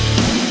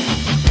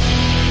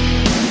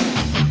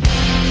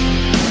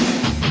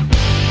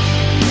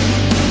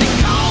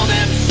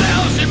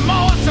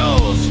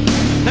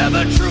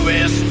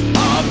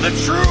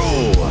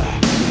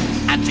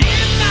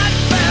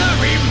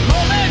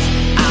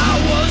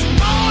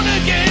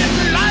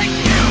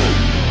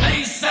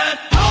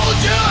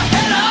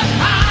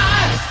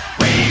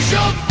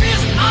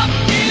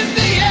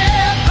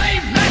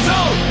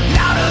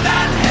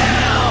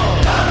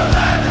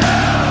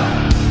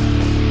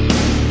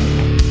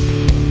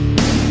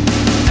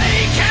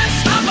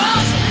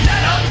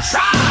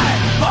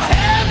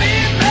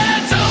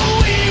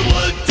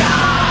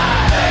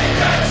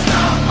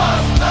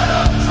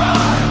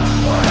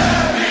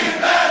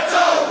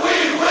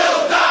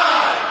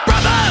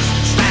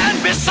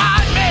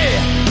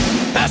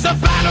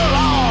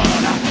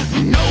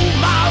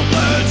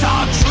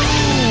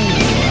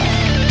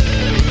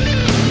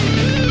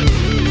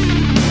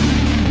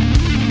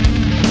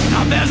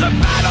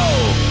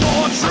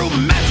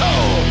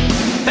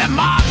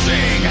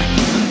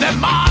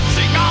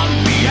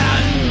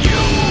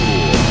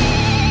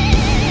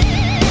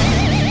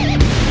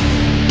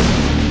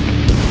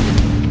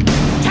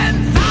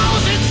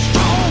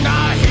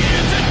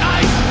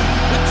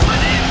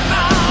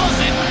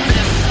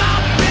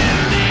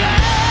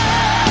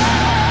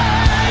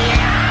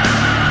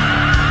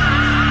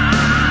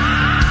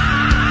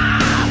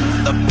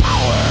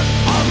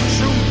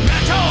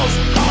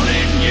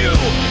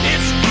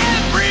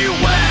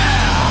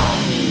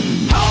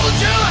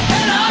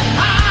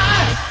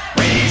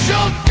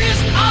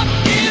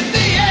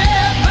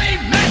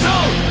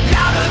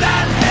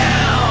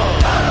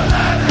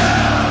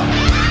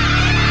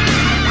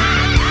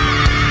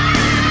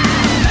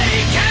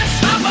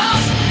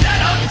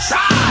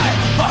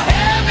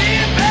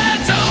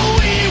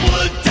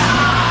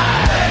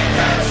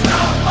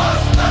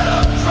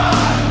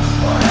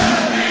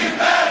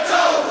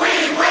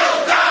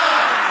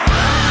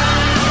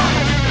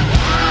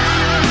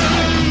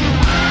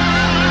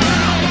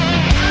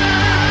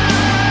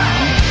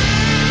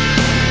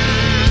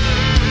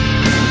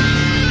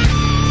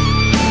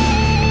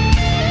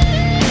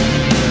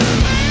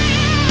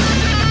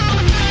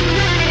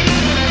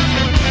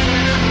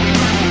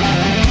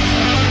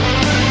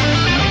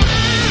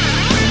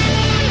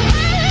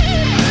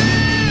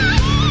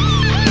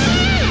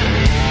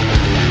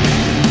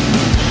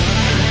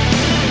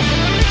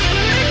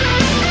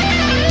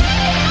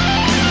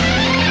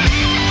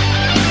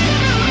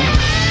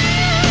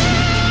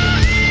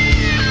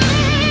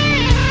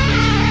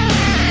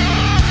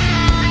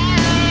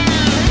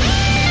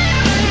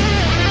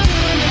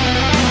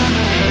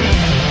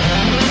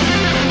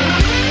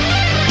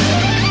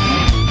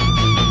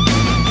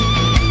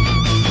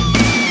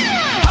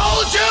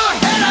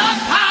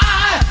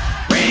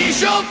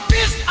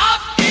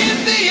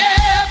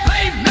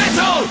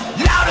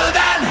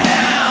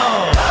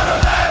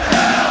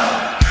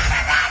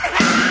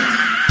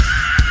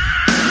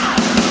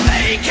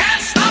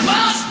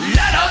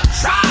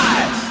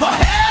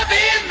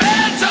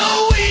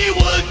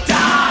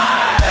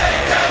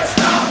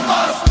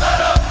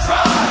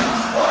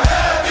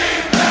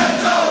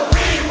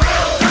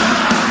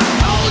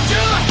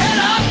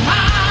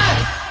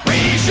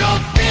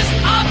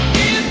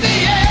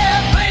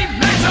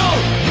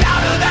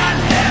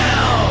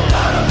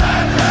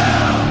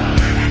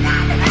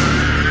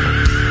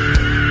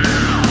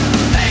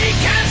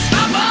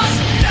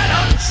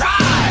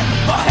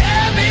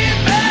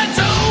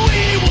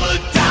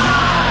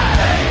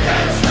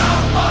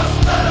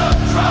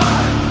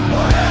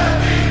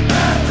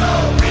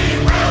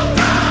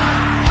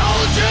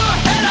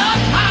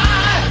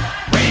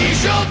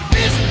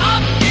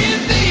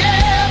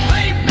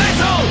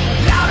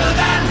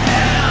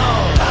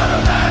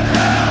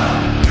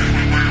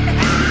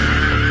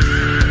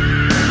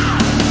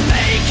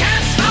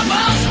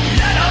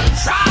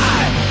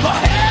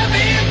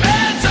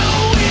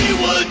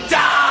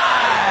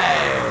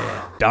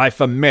 Die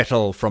for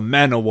Metal from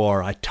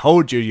Manowar. I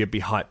told you you'd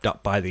be hyped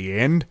up by the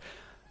end.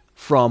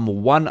 From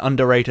one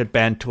underrated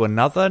band to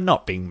another,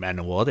 not being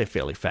Manowar, they're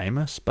fairly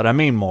famous, but I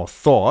mean more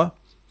Thor.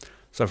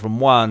 So from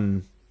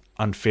one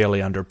unfairly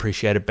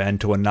underappreciated band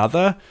to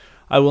another,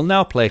 I will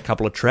now play a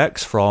couple of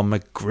tracks from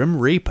Grim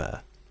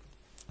Reaper.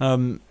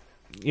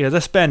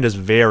 This band is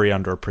very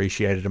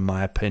underappreciated in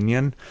my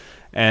opinion,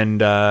 and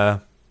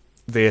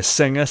their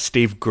singer,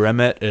 Steve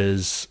Grimmett,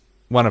 is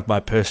one of my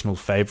personal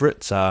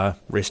favourites.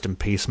 Rest in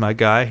peace, my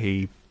guy.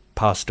 He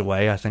passed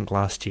away, I think,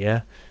 last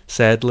year,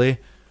 sadly.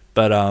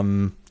 But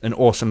an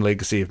awesome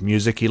legacy of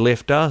music he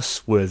left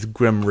us with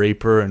Grim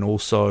Reaper, and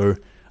also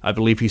I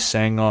believe he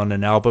sang on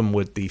an album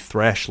with the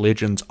thrash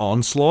legends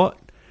Onslaught.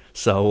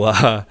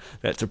 So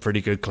that's a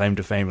pretty good claim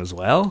to fame as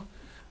well.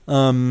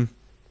 I'll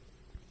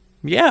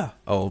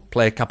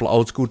play a couple of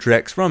old school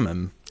tracks from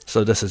him.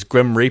 So this is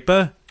Grim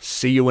Reaper,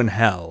 See You in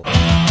Hell. See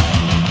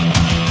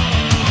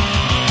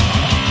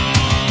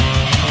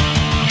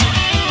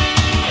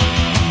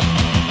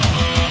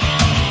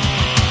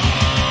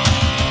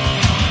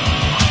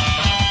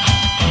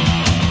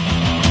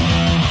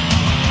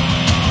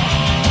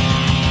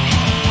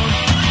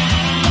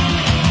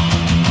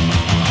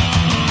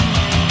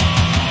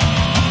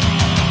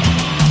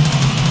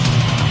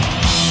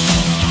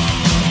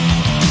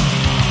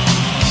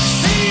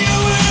you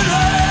in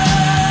hell.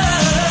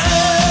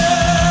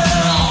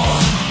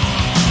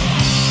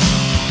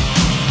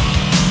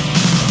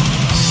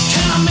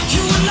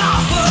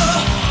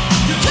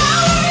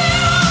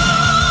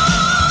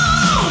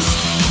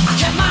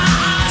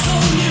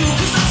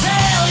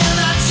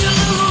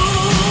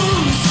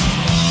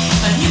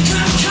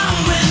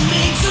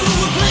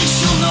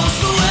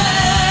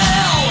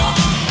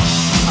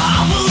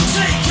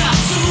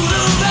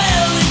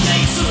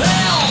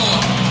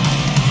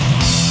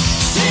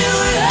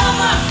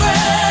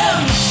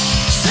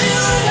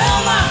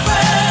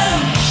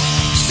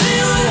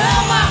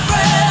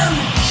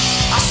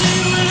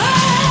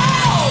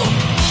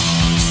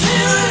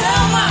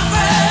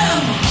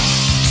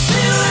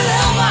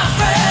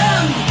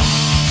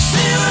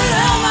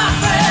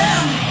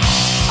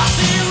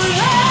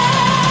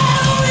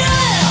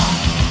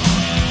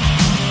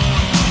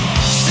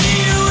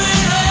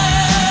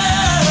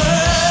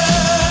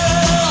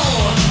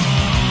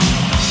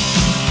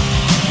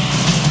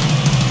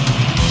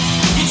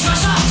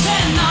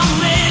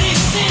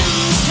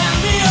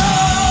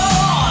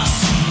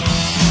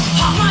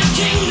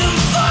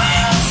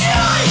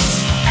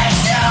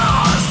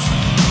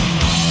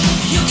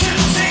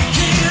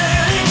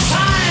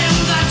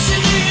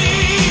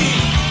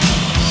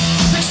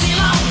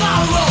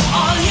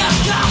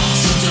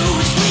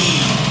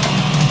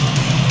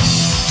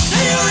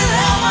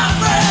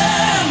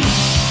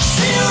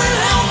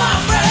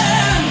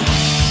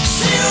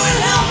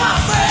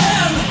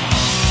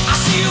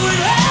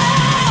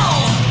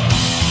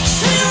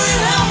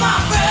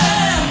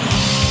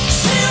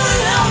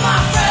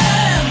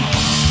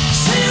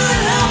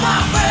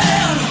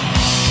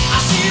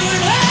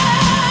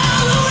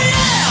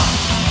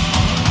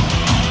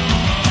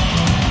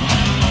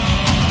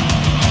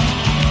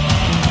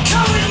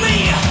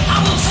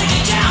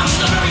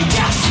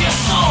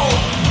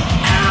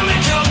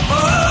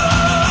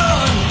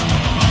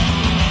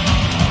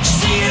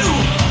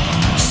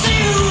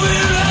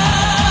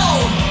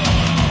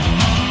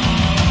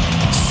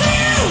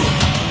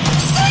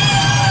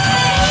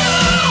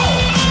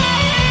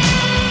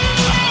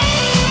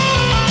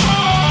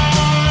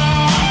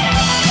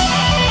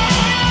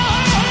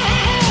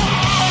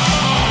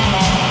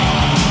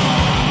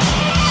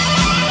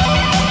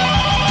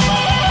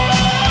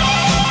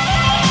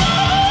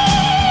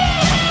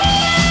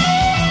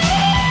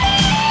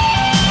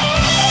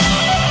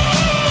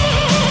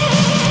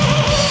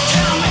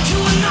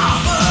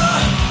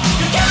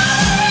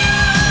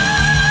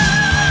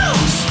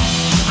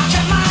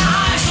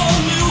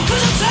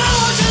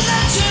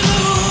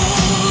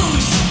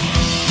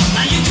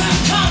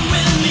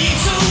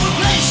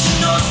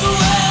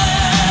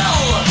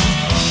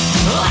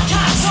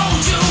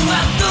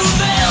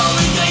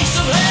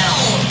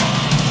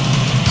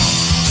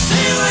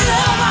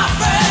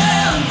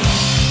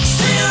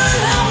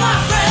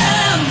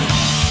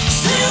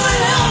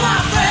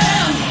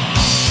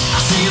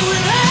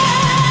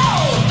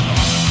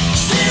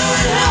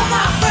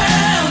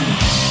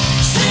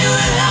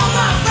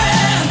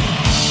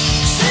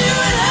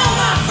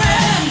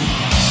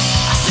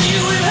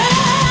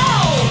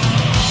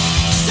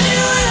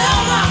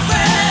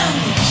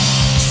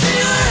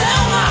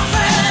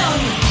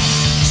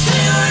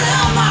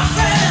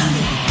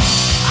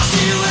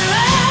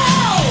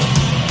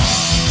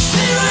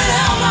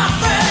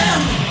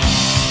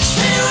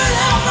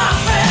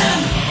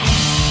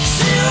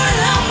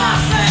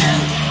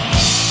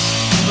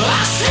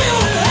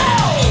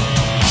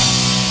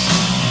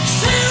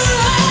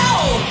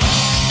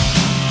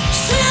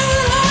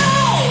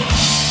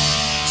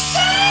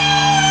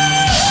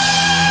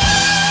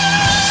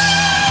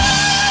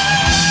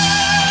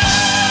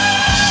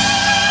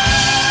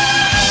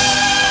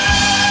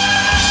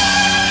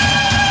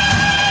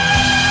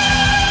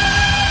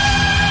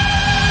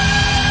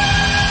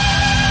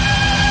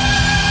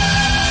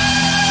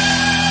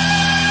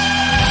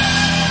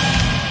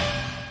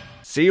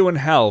 See You in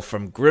Hell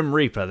from Grim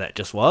Reaper, that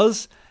just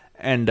was.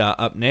 And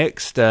up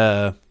next,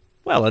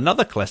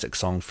 another classic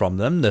song from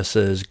them. This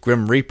is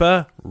Grim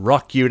Reaper,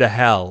 Rock You to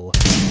Hell.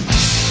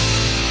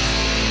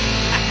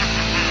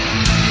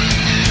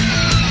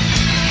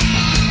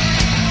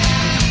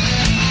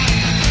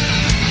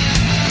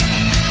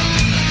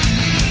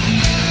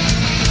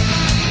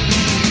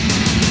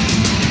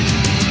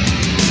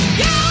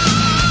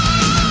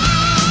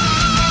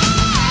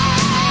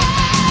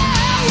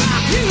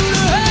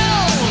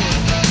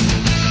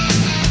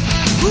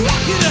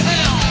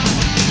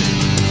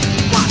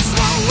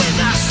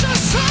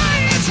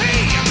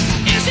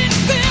 Is it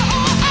fear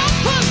or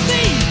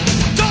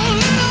apathy?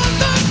 Don't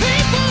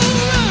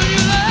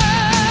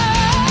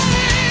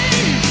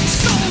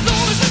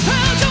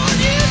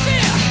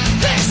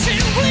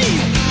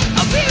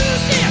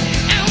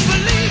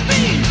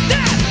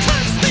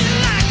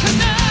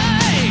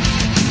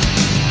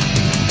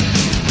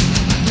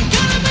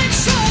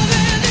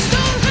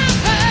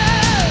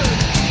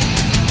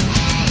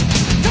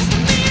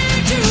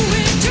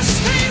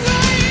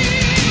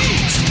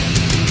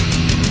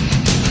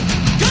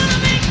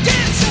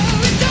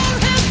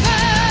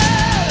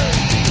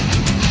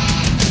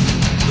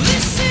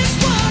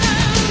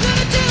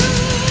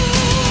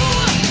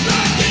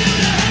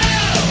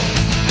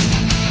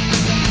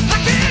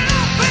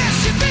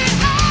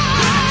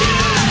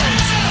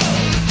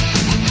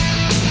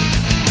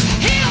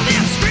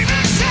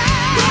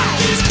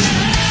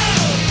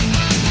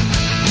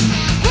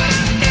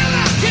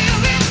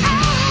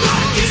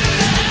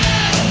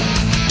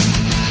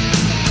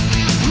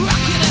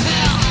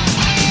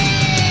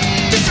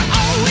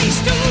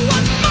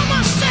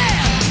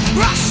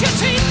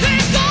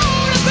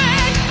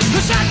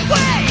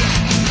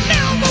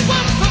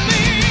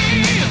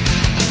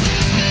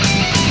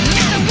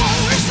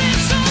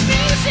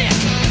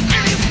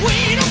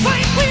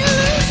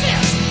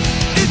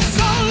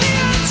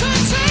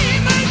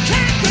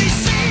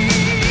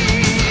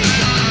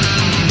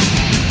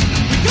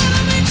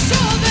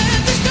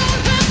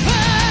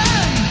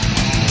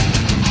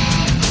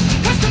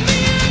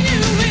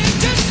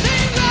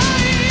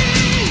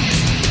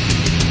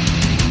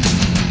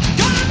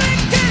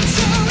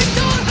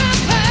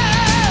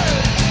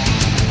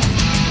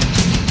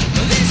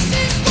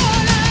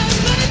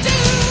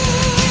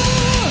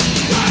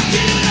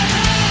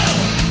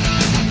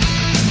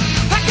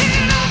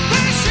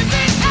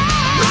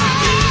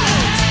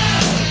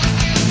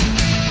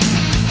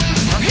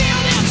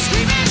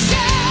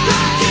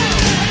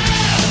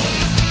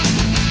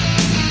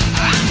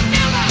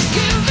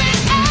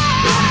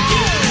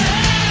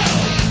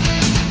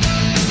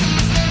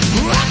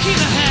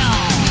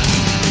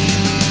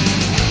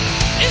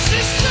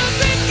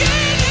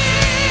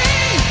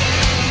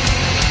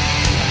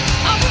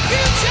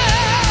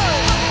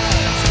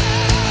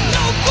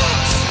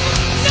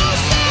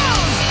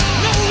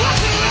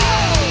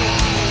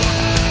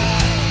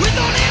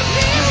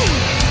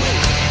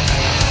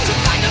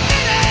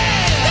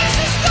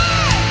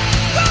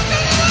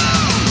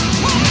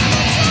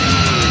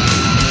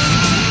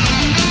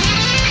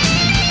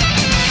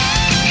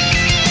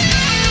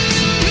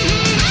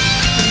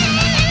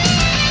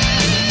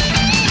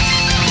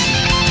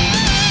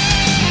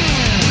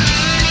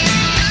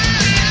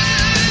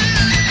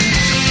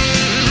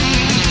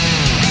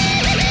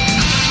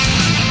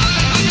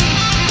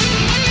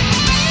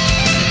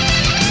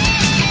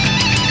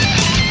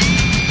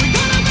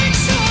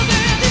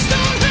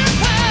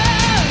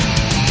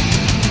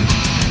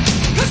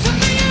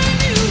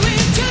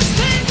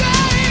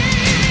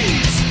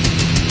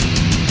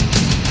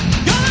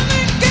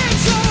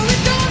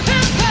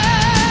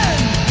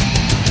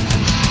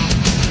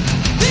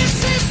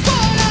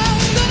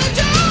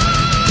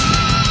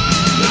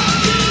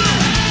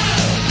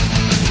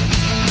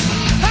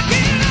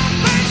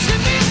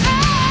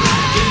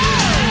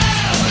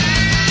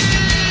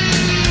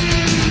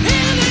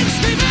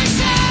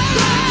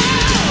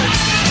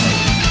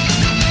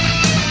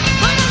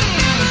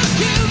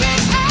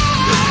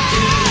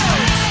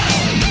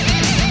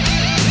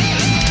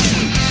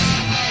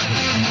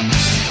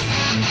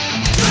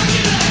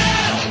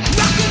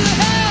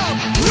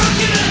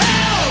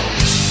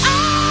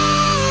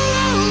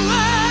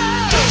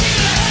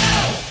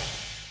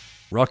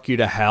Rock You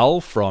to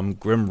Hell from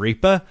Grim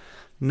Reaper.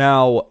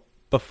 Now,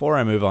 before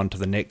I move on to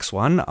the next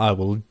one, I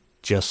will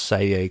just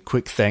say a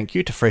quick thank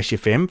you to Fresh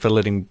FM for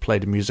letting me play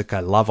the music I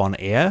love on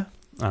air.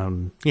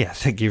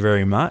 Thank you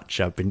very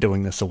much. I've been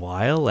doing this a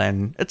while,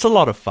 and it's a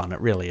lot of fun,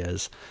 it really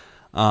is.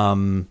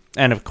 And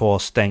of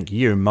course, thank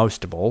you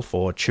most of all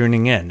for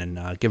tuning in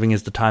and giving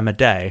us the time of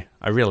day.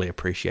 I really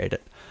appreciate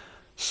it.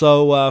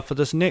 So for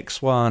this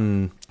next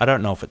one, I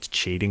don't know if it's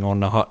cheating or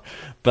not,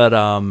 but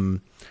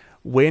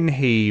when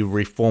he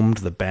reformed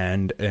the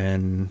band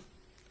in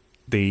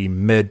the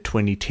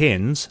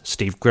mid-2010s,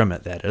 Steve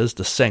Grimmett, that is,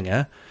 the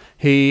singer,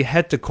 he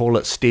had to call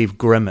it Steve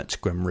Grimmett's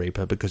Grim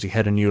Reaper because he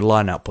had a new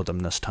lineup with him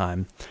this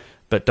time.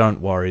 But don't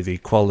worry, the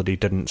quality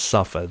didn't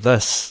suffer.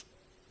 This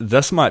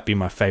might be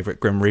my favourite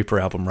Grim Reaper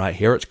album right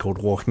here. It's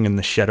called Walking in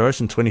the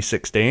Shadows in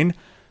 2016.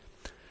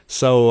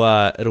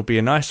 So it'll be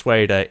a nice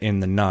way to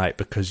end the night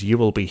because you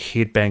will be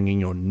headbanging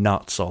your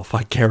nuts off,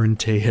 I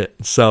guarantee it.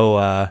 So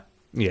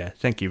yeah,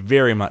 thank you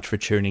very much for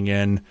tuning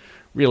in.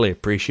 Really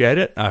appreciate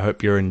it. I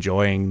hope you're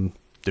enjoying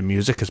the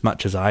music as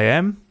much as I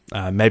am.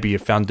 Maybe you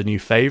found a new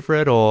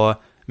favourite, or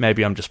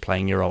maybe I'm just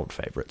playing your old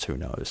favourites, who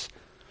knows.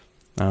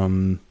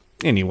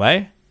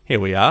 Anyway, here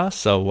we are.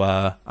 So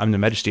I'm the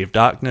Majesty of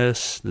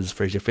Darkness. This is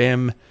Fresh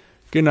FM.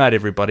 Good night,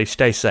 everybody.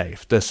 Stay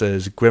safe. This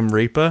is Grim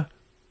Reaper,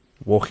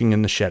 Walking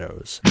in the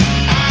Shadows.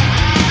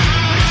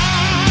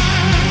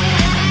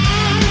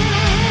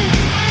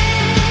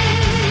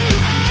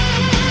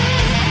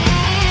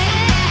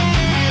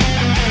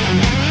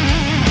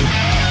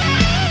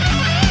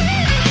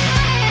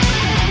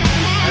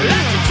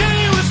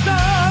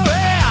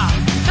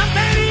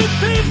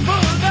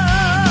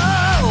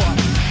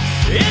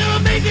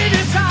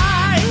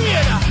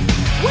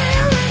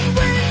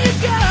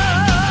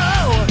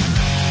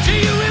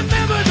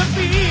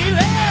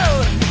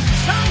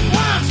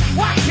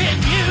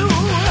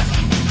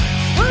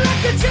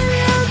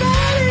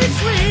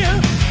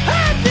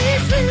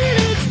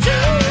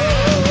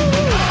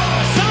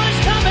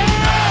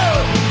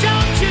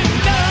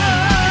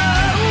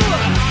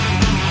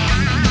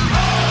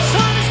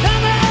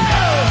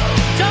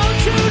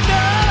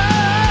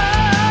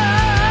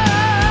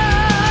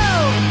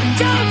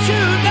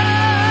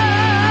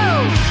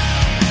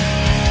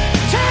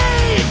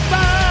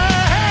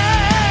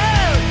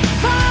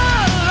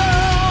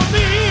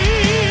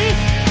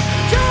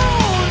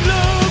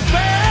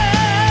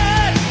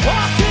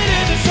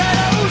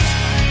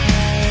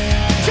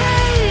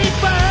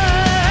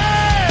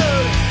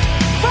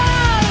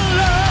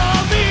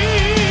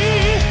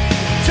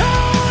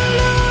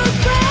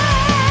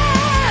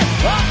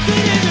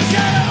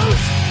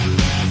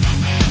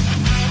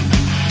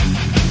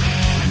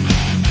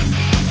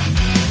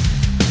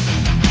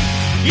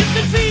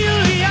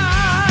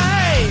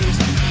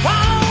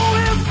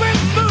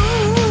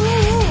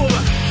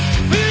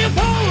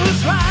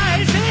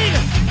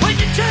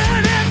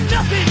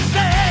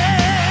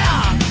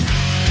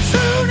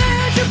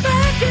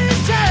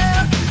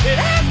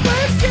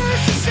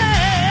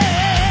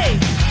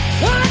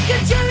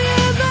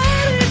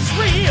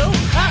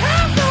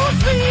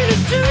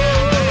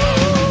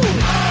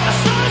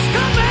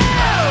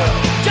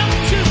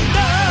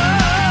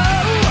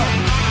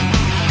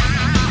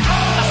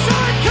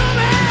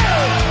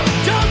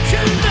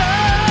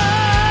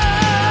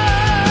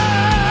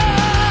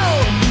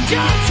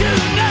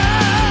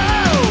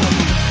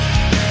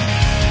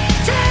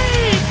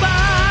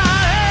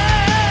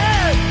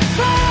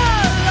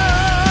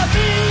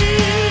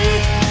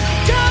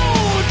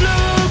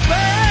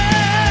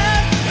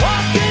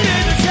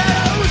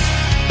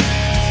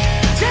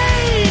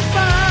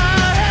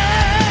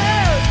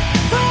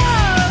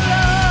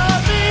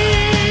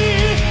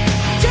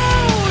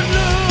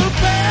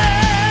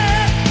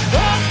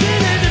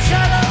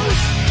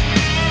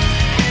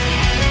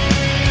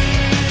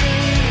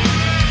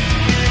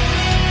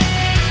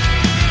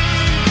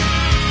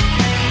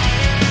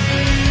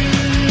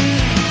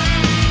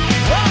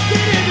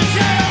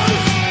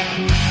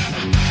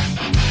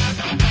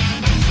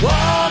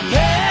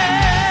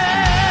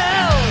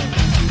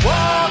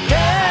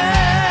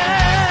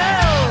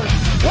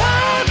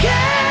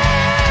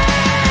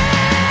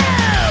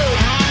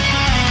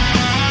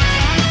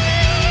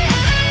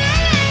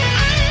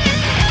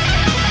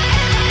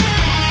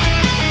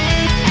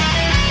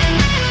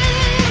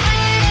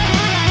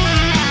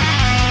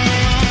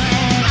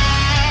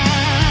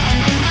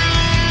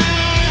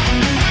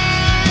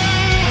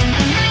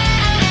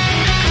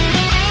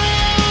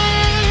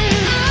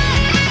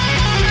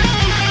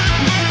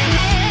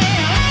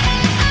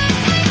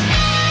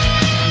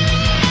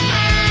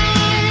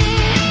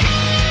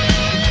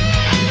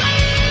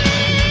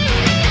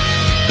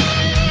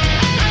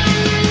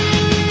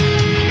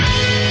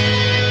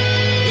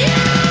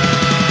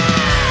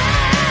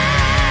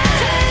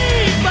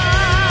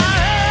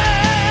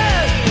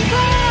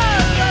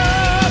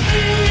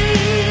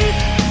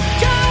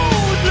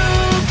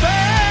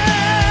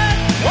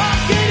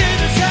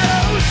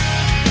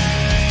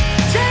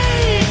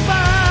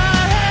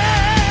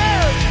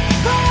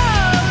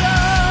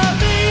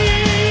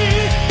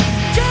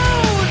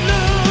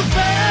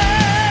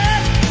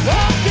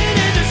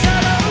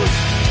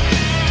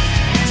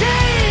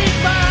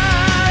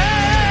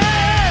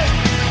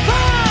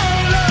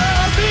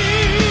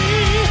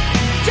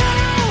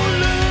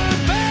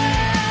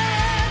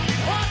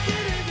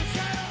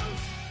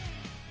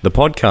 The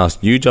podcast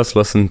you just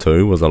listened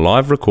to was a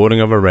live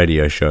recording of a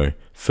radio show,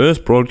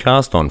 first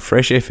broadcast on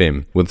Fresh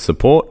FM, with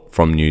support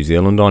from New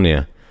Zealand On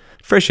Air.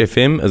 Fresh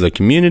FM is a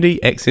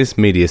community access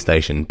media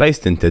station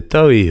based in Te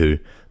Tauihu,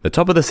 the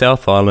top of the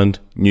South Island,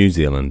 New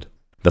Zealand.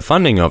 The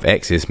funding of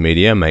Access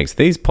Media makes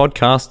these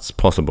podcasts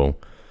possible.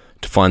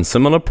 To find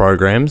similar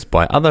programs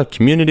by other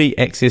community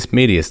access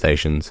media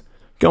stations,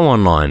 go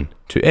online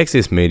to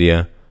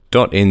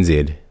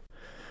accessmedia.nz.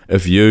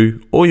 If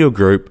you or your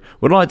group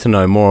would like to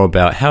know more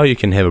about how you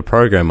can have a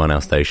program on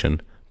our station,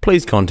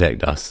 please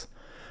contact us.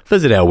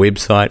 Visit our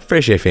website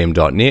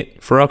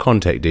freshfm.net for our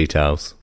contact details.